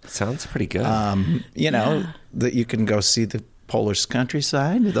stuff. Sounds pretty good. That you can go see the Polish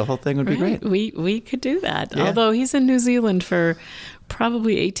countryside. The whole thing would be great. We could do that. Yeah. Although he's in New Zealand for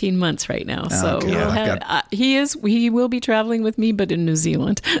probably 18 months right now. So Okay. he will be traveling with me, but in New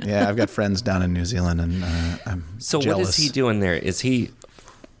Zealand. Yeah, I've got friends down in New Zealand, and I'm so jealous. what is he doing there? Is he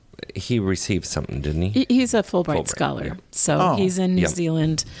received something, didn't he? He's a Fulbright scholar. yeah. So he's in New Yep.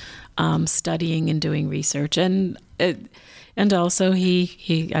 Zealand studying and doing research. And also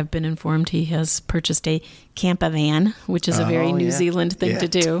I've been informed he has purchased a camper van, which is a very New Zealand thing to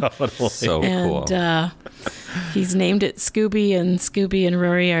do. Totally. So cool. And he's named it Scooby, and Scooby and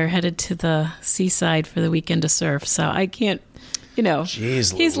Rory are headed to the seaside for the weekend to surf. So I can't,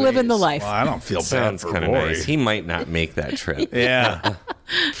 Jeez, he's living the life. Well, I don't feel bad Sounds for kind of Rory. nice. He might not make that trip. Yeah,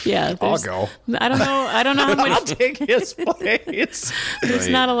 Yeah, I'll go. I don't know how I'll much. take his place. There's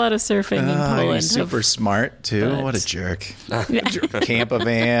not a lot of surfing in Poland. He's super smart too. but- What a jerk! Camp a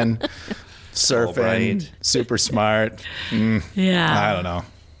van, surfing, Fulbright. super smart. Yeah. I don't know.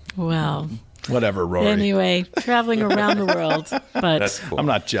 Well, Whatever, Rory. anyway, traveling around the world, but That's cool. I'm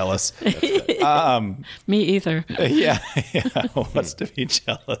not jealous. me either. yeah, what's to be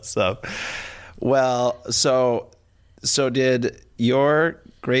jealous of? Well, so did your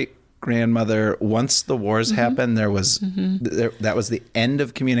great grandmother, once the wars happened, there was that was the end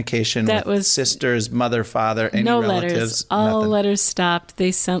of communication That with was- sisters, mother, father, any No relatives? letters. All Nothing. letters stopped.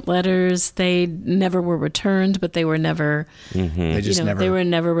 They sent letters. They never were returned, but they were never. They just never. They were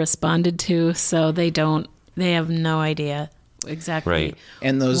never responded to. So they don't. They have no idea exactly Right.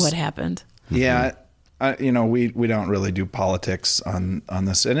 And those, what happened. yeah. We don't really do politics on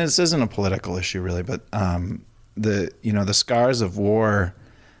this, and this isn't a political issue really, but the scars of war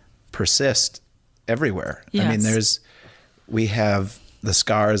persist everywhere. I mean, Yes. we have the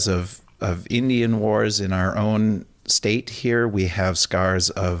scars of Indian wars in our own state here. We have scars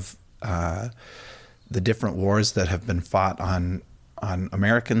of the different wars that have been fought on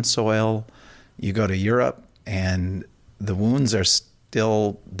American soil. You go to Europe and the wounds are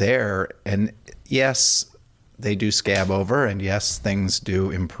still there. And yes, they do scab over, and yes, things do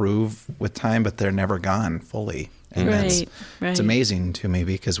improve with time, but they're never gone fully. And Right. it's amazing to me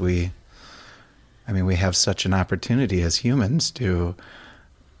because we have such an opportunity as humans to,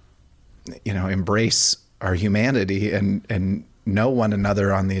 embrace our humanity and know one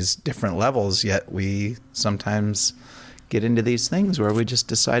another on these different levels. Yet we sometimes get into these things where we just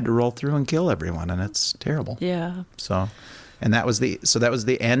decide to roll through and kill everyone, and it's terrible. Yeah. So, and that was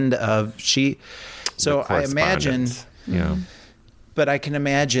the end of she. So The I imagine, correspondence. Yeah. but I can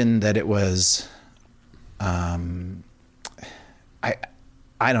imagine that it was,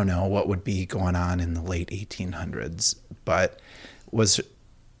 I don't know what would be going on in the late 1800s, but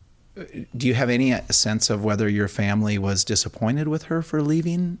do you have any sense of whether your family was disappointed with her for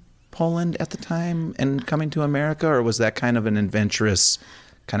leaving Poland at the time and coming to America, or was that kind of an adventurous,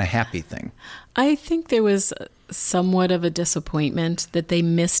 kind of happy thing? I think there was somewhat of a disappointment that they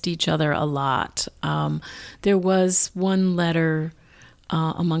missed each other a lot. There was one letter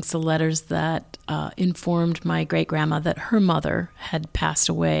amongst the letters that informed my great-grandma that her mother had passed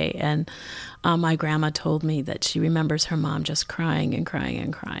away. And my grandma told me that she remembers her mom just crying and crying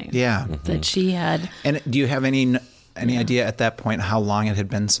and crying. Yeah. That she had... And do you have any idea at that point how long it had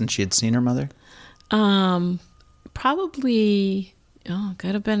been since she had seen her mother? Probably,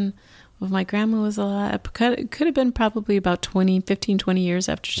 could have been... Well, my grandma was alive. It could have been probably about 15, 20 years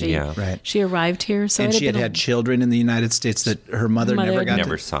after she arrived here. So and she had children in the United States that her mother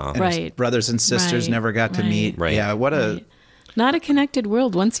never saw. And right. Her brothers and sisters never got to meet. Right. Yeah, what a... Not a connected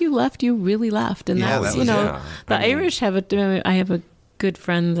world. Once you left, you really left. And that's, Irish have I have a good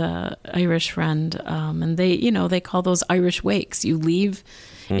friend, Irish friend, and they call those Irish wakes. You leave,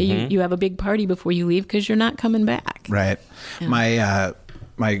 you have a big party before you leave because you're not coming back. Right. Yeah.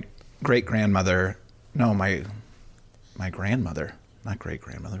 My great-grandmother, my grandmother, not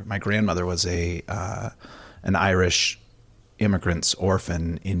great-grandmother. My grandmother was an Irish immigrant's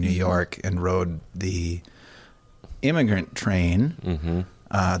orphan in New York and rode the immigrant train,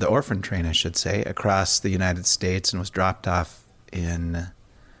 the orphan train, I should say, across the United States and was dropped off in,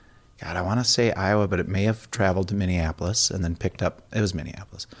 I want to say Iowa, but it may have traveled to Minneapolis and then picked up, it was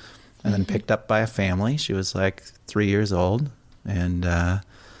Minneapolis, and then picked up by a family. She was like 3 years old. And I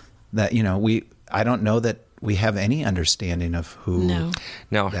don't know that we have any understanding of who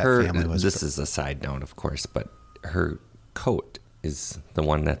Now that her family was. This is a side note, of course, but her coat is the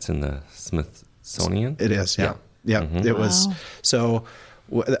one that's in the Smithsonian. It is, yeah. It was. So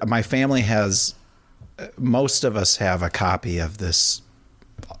my family has, most of us have a copy of this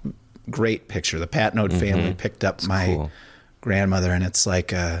great picture. The Patnode family picked up my grandmother, and it's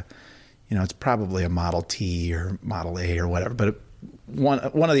like it's probably a Model T or Model A or whatever, but one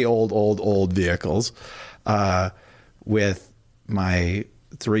of the old vehicles, with my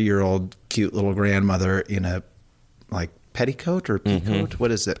 3-year-old cute little grandmother in a like petticoat or peacoat.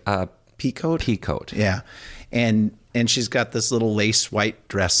 What is it? Peacoat? Peacoat. Yeah. And she's got this little lace white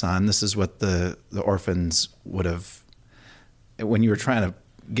dress on. This is what the orphans would have, when you were trying to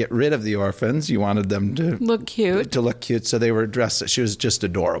get rid of the orphans, you wanted them to look cute. So they were dressed. She was just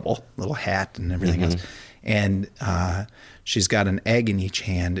adorable, little hat and everything else. And she's got an egg in each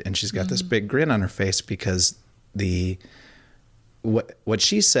hand, and she's got this big grin on her face because what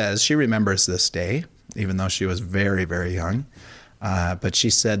she says, she remembers this day, even though she was very, very young. But she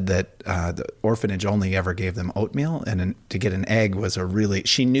said that the orphanage only ever gave them oatmeal, and to get an egg was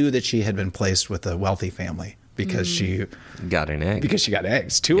she knew that she had been placed with a wealthy family because she got an egg. Because she got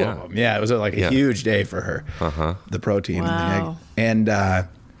eggs, two of them. Yeah, it was like a huge day for her, the protein in the egg. And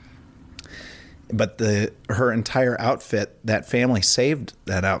but her entire outfit, that family saved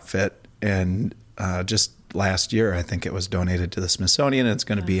that outfit, and just last year, I think it was donated to the Smithsonian, and it's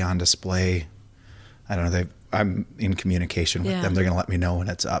going to be on display. I don't know. I'm in communication with them. They're going to let me know when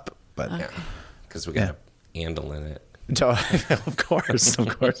it's up. But because we got a handle in it. Of course,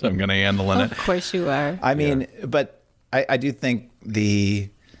 I'm going to handle in it. Of course you are. I mean, but I do think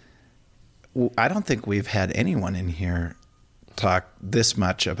I don't think we've had anyone in here talk this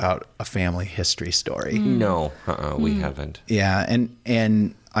much about a family history story. No, we haven't. Yeah,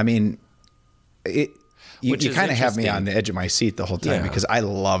 and I mean, you kind of have me on the edge of my seat the whole time because I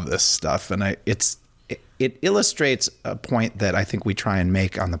love this stuff, and it illustrates a point that I think we try and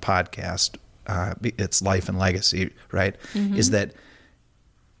make on the podcast. It's life and legacy, right? Is that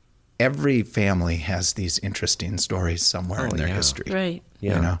every family has these interesting stories somewhere in their history, right?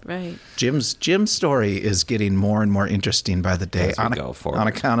 Yeah, right. Jim's story is getting more and more interesting by the day on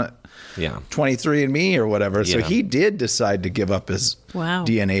account of 23andMe or whatever. So he did decide to give up his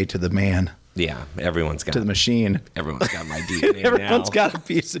DNA to the man. Yeah, everyone's got to the machine. Everyone's got my DNA. Everyone's got a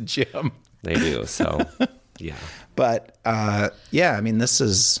piece of Jim. They do. So, yeah. But I mean, this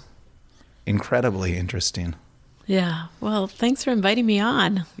is incredibly interesting. Yeah. Well, thanks for inviting me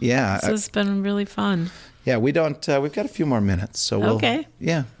on. Yeah. This has been really fun. Yeah, we've got a few more minutes, so we'll. Okay.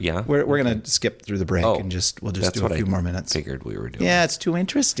 Yeah. We're gonna skip through the break and we'll just do a few more minutes. Figured we were doing. Yeah, it's too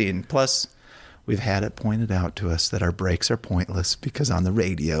interesting. Plus, we've had it pointed out to us that our breaks are pointless because on the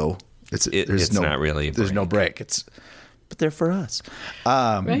radio, it's not really a break. There's no break. But they're for us.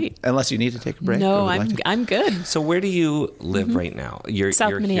 Right. Unless you need to take a break. No, I'm good. So where do you live right now? You're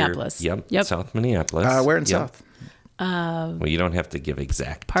Minneapolis. Here. Yep. South Minneapolis. Where in South? Well, you don't have to give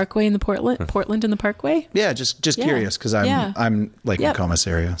exact. Parkway in the Portland in the Parkway. Yeah, just curious because I'm Lake Nokomis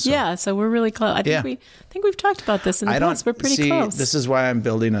area. So. Yeah, so we're really close. I think we've talked about this in the past. We're pretty close. This is why I'm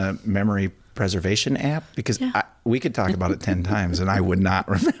building a memory preservation app because we could talk about it 10 times and I would not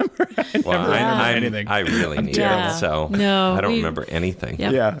remember. Anything. I really need it, so I don't remember anything.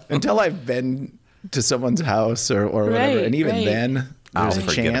 Yep. Yeah, until I've been to someone's house or whatever, and even then. I'll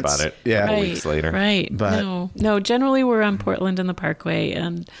forget about it. Yeah, a couple weeks later. Right. But no. Generally, we're on Portland and the Parkway,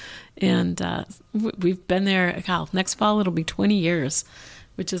 and we've been there. Next fall it'll be 20 years,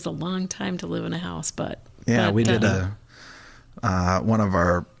 which is a long time to live in a house. But we did one of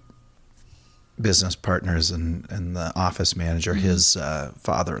our business partners and the office manager, his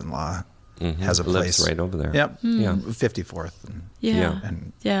father-in-law has a place lives right over there. Yep. Yeah. 54th.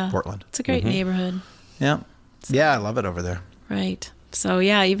 And Portland. It's a great neighborhood. Yeah. Yeah, I love it over there. Right. So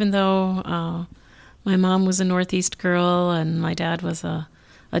yeah, even though my mom was a Northeast girl and my dad was a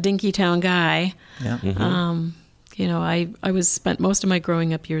Dinkytown guy, I spent most of my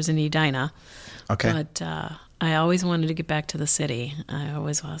growing up years in Edina. Okay. But I always wanted to get back to the city. I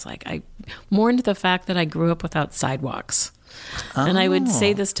always was like, I mourned the fact that I grew up without sidewalks. Oh. And I would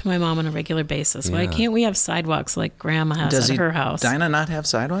say this to my mom on a regular basis. Why can't we have sidewalks like Grandma has at her house? Does Dinah not have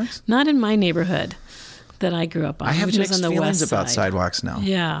sidewalks? Not in my neighborhood that I grew up on. I have which mixed was on the feelings west about side. sidewalks now.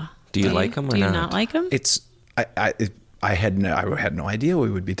 Yeah. Do you like them or not? Do you not like them? I had no idea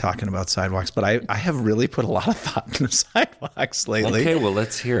we would be talking about sidewalks, but I have really put a lot of thought into sidewalks lately. Okay, well,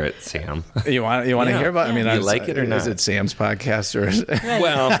 let's hear it, Sam. You want to hear about? I mean, you like it or not? Is it Sam's podcast or? Right,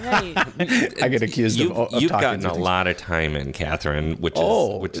 well, I get accused of you've talking gotten a lot of time in, Catherine, which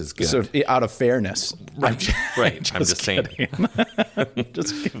is good. So out of fairness, right? I'm just saying.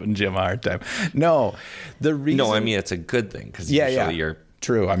 Just giving Jim a hard time. No, the reason. No, I mean it's a good thing because usually you're.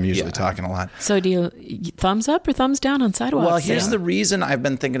 True. I'm usually talking a lot. So do you thumbs up or thumbs down on sidewalks? Well, here's the reason I've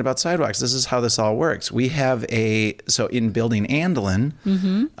been thinking about sidewalks. This is how this all works. We have so in building Andelin,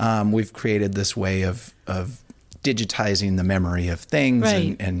 we've created this way of digitizing the memory of things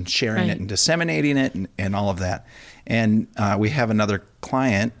and sharing it and disseminating it and all of that. And we have another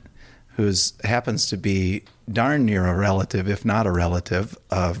client who happens to be darn near a relative, if not a relative,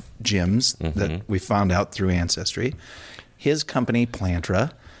 of Jim's that we found out through Ancestry. His company,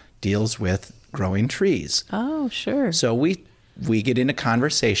 Plantra, deals with growing trees. Oh, sure. So we get in a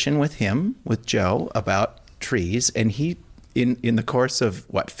conversation with him, with Joe, about trees. And he, in the course of,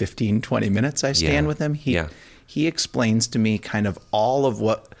 15, 20 minutes I stand with him, he explains to me kind of all of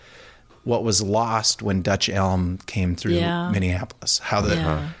what was lost when Dutch elm came through Minneapolis. How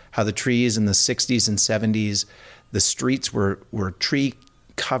the trees in the 60s and 70s, the streets were tree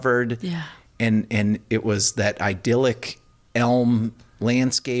covered. Yeah. And it was that idyllic elm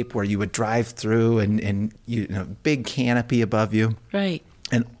landscape where you would drive through and big canopy above you. Right.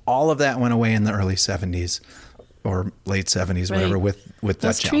 And all of that went away in the early 70s or late 70s, whatever, with Dutch elm.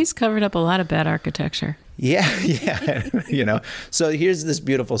 Those trees covered up a lot of bad architecture. Yeah. So here's this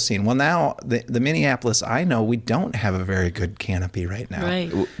beautiful scene. Well, now the Minneapolis, I know we don't have a very good canopy right now.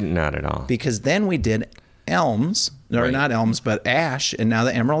 Right. Not at all. Because then we did elms, or not elms, but ash, and now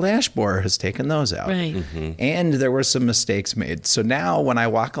the emerald ash borer has taken those out. Right. And there were some mistakes made. So now when I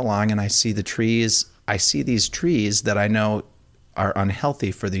walk along and I see the trees, I see these trees that I know are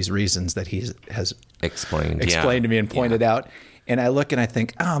unhealthy for these reasons that he has explained to me and pointed out. And I look and I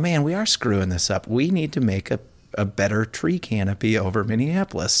think, oh man, we are screwing this up. We need to make a better tree canopy over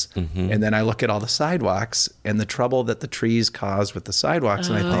Minneapolis. And then I look at all the sidewalks and the trouble that the trees cause with the sidewalks.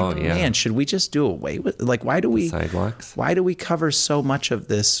 And I think, man, should we just do away with, why do we sidewalks? Why do we cover so much of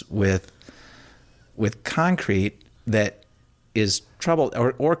this with concrete that is troubled?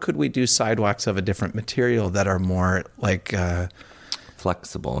 Or could we do sidewalks of a different material that are more like,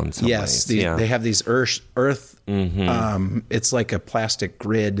 flexible in some ways. They have these earth it's like a plastic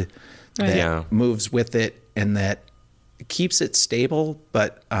grid that moves with it and that keeps it stable,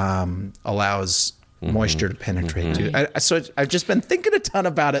 but allows moisture to penetrate too. So I've just been thinking a ton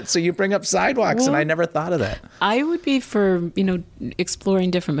about it. So you bring up sidewalks, and I never thought of that. I would be for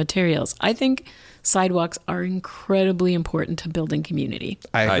exploring different materials. I think sidewalks are incredibly important to building community.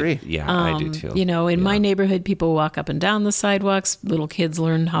 I agree. I do too. In my neighborhood, people walk up and down the sidewalks. Little kids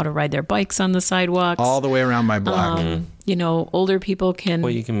learn how to ride their bikes on the sidewalks. All the way around my block. Older people can...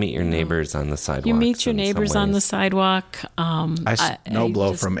 Well, you can meet your neighbors on the sidewalk. You meet your neighbors on the sidewalk. I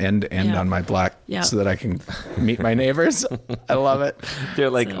snowblow from end to end on my block so that I can meet my neighbors. I love it. They're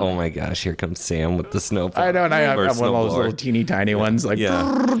like, oh my gosh, here comes Sam with the snowblower. I know, and I have one of those little teeny tiny ones. But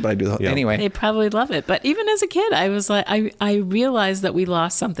I do anyway. They probably love it. But even as a kid, I was like, I realized that we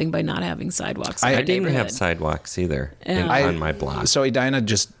lost something by not having sidewalks. I didn't have sidewalks either on my block. So Edina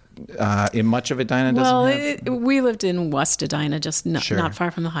just... in much of Edina doesn't have... we lived in West Edina, just not far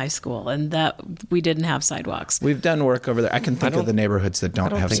from the high school, and that we didn't have sidewalks. We've done work over there. I can think of the neighborhoods that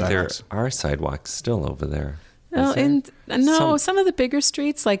don't have sidewalks. There are sidewalks still over there. Well, some of the bigger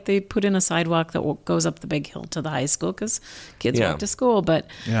streets, like they put in a sidewalk that goes up the big hill to the high school because kids walk to school. But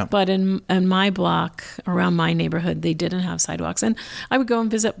in my block, around my neighborhood, they didn't have sidewalks. And I would go and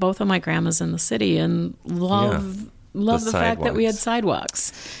visit both of my grandmas in the city and love the fact that we had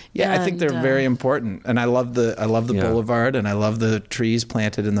sidewalks. Yeah, I think they're very important. And I love the boulevard, and I love the trees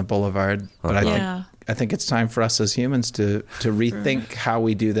planted in the boulevard. But I think it's time for us as humans to rethink how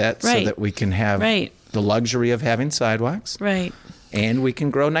we do that so that we can have the luxury of having sidewalks. Right. And we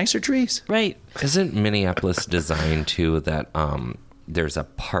can grow nicer trees. Right. Isn't Minneapolis designed too that there's a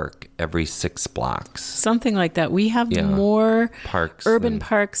park every 6 blocks? Something like that. We have more urban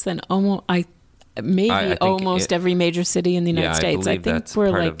parks than almost every major city in the United States. I think that's we're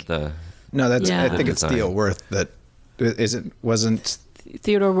part like of the. No, that's. I think it's Theo Wirth that wasn't.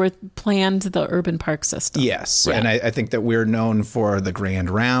 Theodore Wirth planned the urban park system. Yes, and I think that we're known for the grand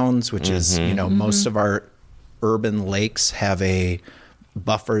rounds, which is most of our urban lakes have a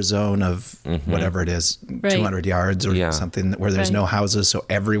buffer zone of whatever it is, 200 yards or something, where there's no houses, so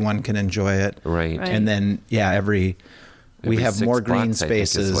everyone can enjoy it. Right. And then we have more green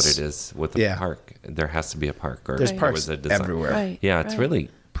spaces. I think is what it is with the park. There has to be a park. Or there's parks everywhere. Right. Yeah, it's really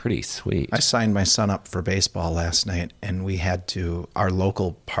pretty sweet. I signed my son up for baseball last night, and we had to. Our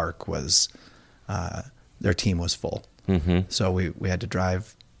local park was, their team was full, so we had to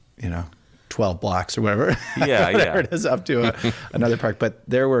drive, 12 blocks or whatever. Whatever it is, up to another park. But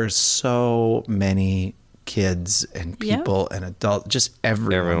there were so many kids and people and adults, just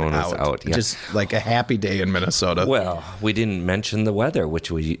everyone was out. Yeah. Just like a happy day in Minnesota. Well, we didn't mention the weather, which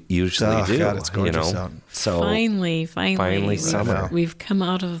we usually do. God, it's gorgeous out. So finally, summer. We've come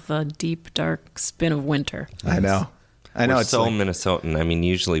out of the deep, dark spin of winter. I know. We're so Minnesotan. I mean,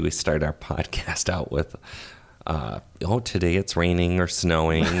 usually we start our podcast out with, today it's raining or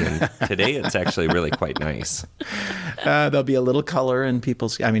snowing, and today it's actually really quite nice. There'll be a little color in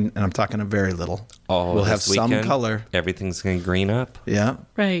people's. And I'm talking a very little. Oh, we'll have some color. Everything's going to green up. Yeah,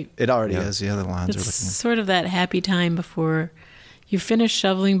 right. It already is. Yeah, the lawns are looking. It's sort of that happy time before you finish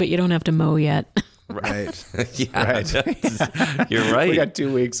shoveling, but you don't have to mow yet. Right. Right. You're right. We got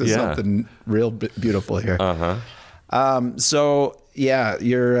 2 weeks of something real beautiful here. So. Yeah,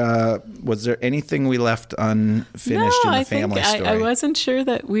 was there anything we left unfinished in the family story? I wasn't sure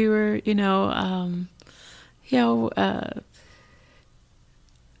that we were,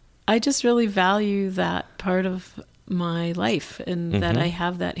 I just really value that part of my life, and that I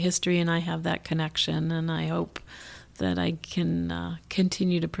have that history and I have that connection, and I hope that I can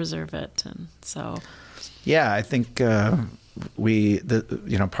continue to preserve it. And so, yeah, I think part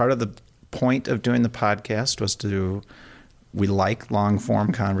of the point of doing the podcast was we like long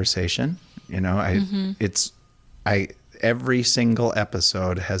form conversation. Every single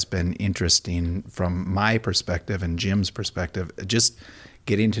episode has been interesting from my perspective and Jim's perspective. Just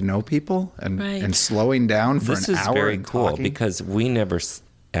getting to know people and slowing down for an hour. This is very cool because we never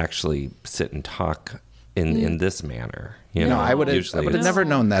actually sit and talk in this manner. I would have never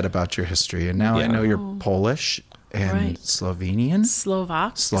known that about your history, and now I know you're Polish. And Slovenian?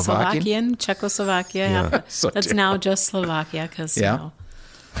 Slovakian, Czechoslovakia. Yeah. That's now just Slovakia because,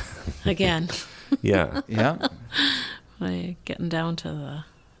 again. Yeah. Getting down to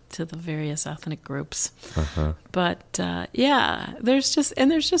the various ethnic groups. But, there's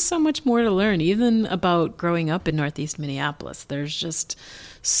just so much more to learn, even about growing up in Northeast Minneapolis. There's just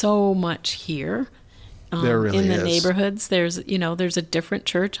so much here. There really in the is. Neighborhoods, there's a different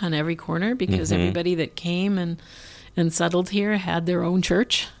church on every corner because everybody that came and settled here had their own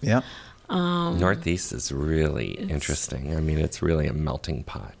church. Yeah. Northeast is really interesting. I mean, it's really a melting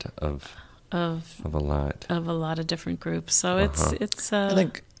pot of a lot of different groups. So it's. I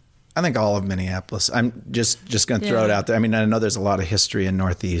think all of Minneapolis. I'm just going to throw it out there. I mean, I know there's a lot of history in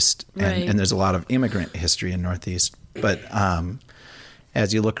Northeast, and there's a lot of immigrant history in Northeast. But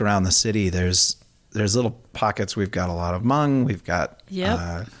as you look around the city, there's little pockets. We've got a lot of Hmong. We've got,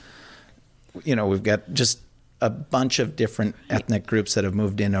 we've got just a bunch of different ethnic groups that have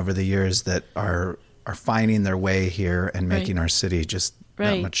moved in over the years that are finding their way here and making our city just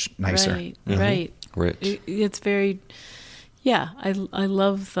that much nicer. Right. Rich. It's very, I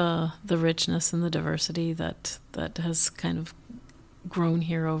love the richness and the diversity that has kind of grown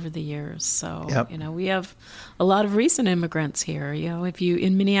here over the years. So, we have a lot of recent immigrants here. If you,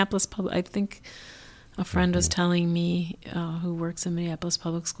 in Minneapolis, I think a friend was telling me, who works in Minneapolis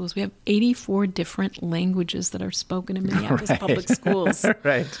Public Schools, we have 84 different languages that are spoken in Minneapolis Public Schools.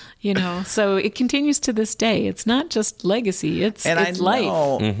 Right. So it continues to this day. It's not just legacy, it's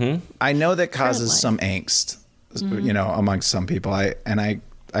life. I know that causes some angst, amongst some people. I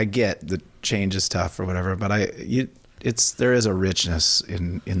get that change is tough or whatever, but there is a richness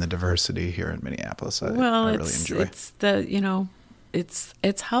in the diversity here in Minneapolis. I really enjoy.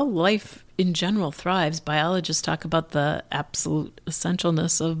 It's how life in general thrives. Biologists talk about the absolute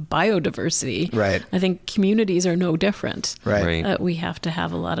essentialness of biodiversity. Right. I think communities are no different. Right. We have to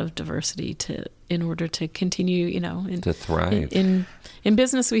have a lot of diversity in order to continue, to thrive. In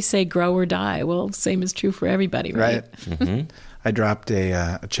business, we say grow or die. Well, same is true for everybody, right? Mm-hmm. I dropped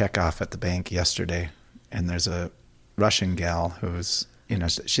a check off at the bank yesterday, and there's a Russian gal who's,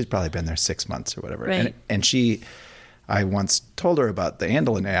 she's probably been there 6 months or whatever. Right. And I once told her about the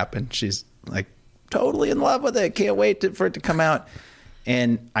Andelin app, and she's like totally in love with it. Can't wait for it to come out.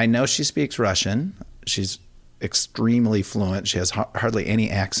 And I know she speaks Russian. She's extremely fluent. She has hardly any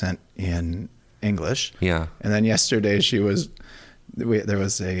accent in English. Yeah. And then yesterday there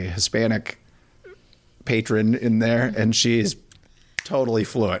was a Hispanic patron in there, and she's totally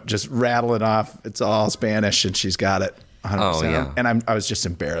fluent, just rattling off. It's all Spanish, and she's got it 100%. Oh, yeah. And I was just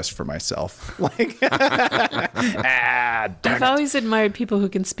embarrassed for myself. Like, I've always admired people who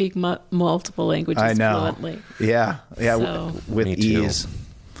can speak multiple languages fluently. Yeah, So, with ease.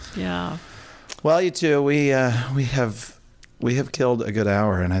 Yeah. Well, you two, we have killed a good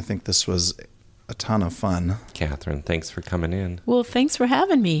hour, and I think this was a ton of fun. Catherine, thanks for coming in. Well, thanks for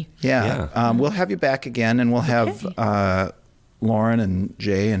having me. Yeah. We'll have you back again, and we'll have Lauren and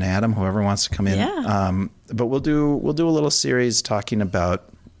Jay and Adam, whoever wants to come in. Yeah. But we'll do a little series talking about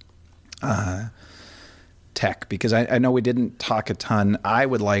tech, because I know we didn't talk a ton. I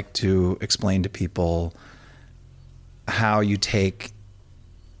would like to explain to people how you take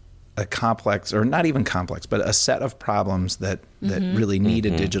a complex, or not even complex, but a set of problems that really need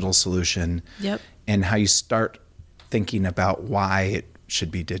a digital solution. Yep. And how you start thinking about why it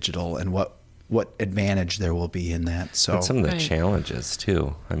should be digital and what advantage there will be in that. So and some of the challenges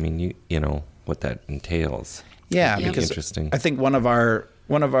too. I mean, you know what that entails. Yeah, because interesting. I think one of our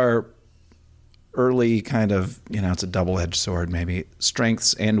early kind of, it's a double-edged sword maybe,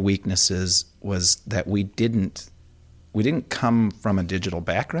 strengths and weaknesses was that we didn't come from a digital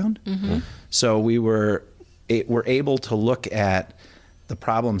background. Mm-hmm. So we're able to look at the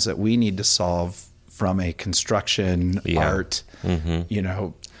problems that we need to solve from a construction, art,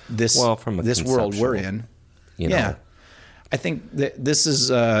 this world we're in. I think that this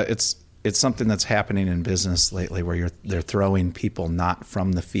is it's something that's happening in business lately, where they're throwing people not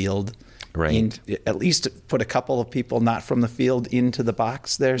from the field. Right. At least put a couple of people not from the field into the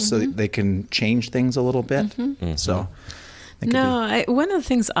box there, so they can change things a little bit. Mm-hmm. So, one of the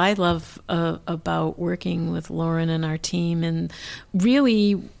things I love about working with Lauren and our team, and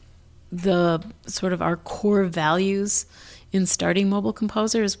really the sort of our core values in starting Mobile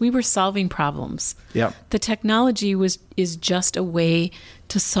Composer, is we were solving problems. Yeah. The technology is just a way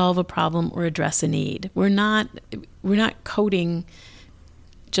to solve a problem or address a need. We're not coding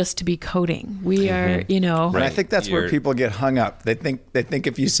just to be coding. We are, And I think that's where people get hung up. They think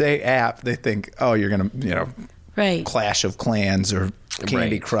if you say app, they think, oh, you're going to, Clash of Clans or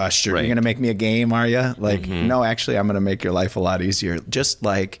Candy Crush, or you're going to make me a game, are you? Like, no, actually, I'm going to make your life a lot easier. Just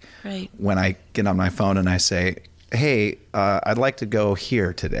like when I get on my phone and I say, hey, I'd like to go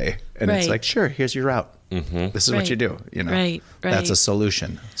here today. And it's like, sure, here's your route. Mm-hmm. This is what you do. That's a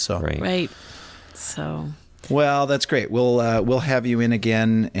solution. So, So, well, that's great. We'll have you in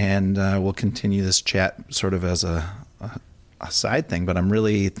again, and we'll continue this chat sort of as a side thing. But I'm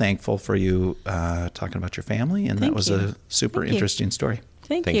really thankful for you talking about your family, and that was a super interesting story.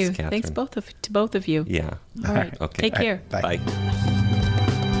 Thanks, you. Catherine. Thanks to both of you. Yeah. All right. Okay. Take care. Right. Bye.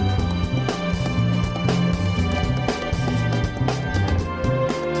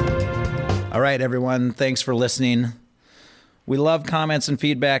 All right, everyone. Thanks for listening. We love comments and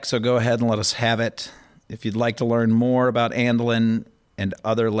feedback, so go ahead and let us have it. If you'd like to learn more about Andelin and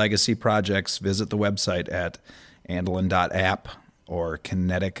other legacy projects, visit the website at andelin.app or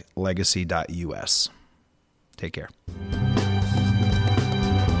kineticlegacy.us. Take care.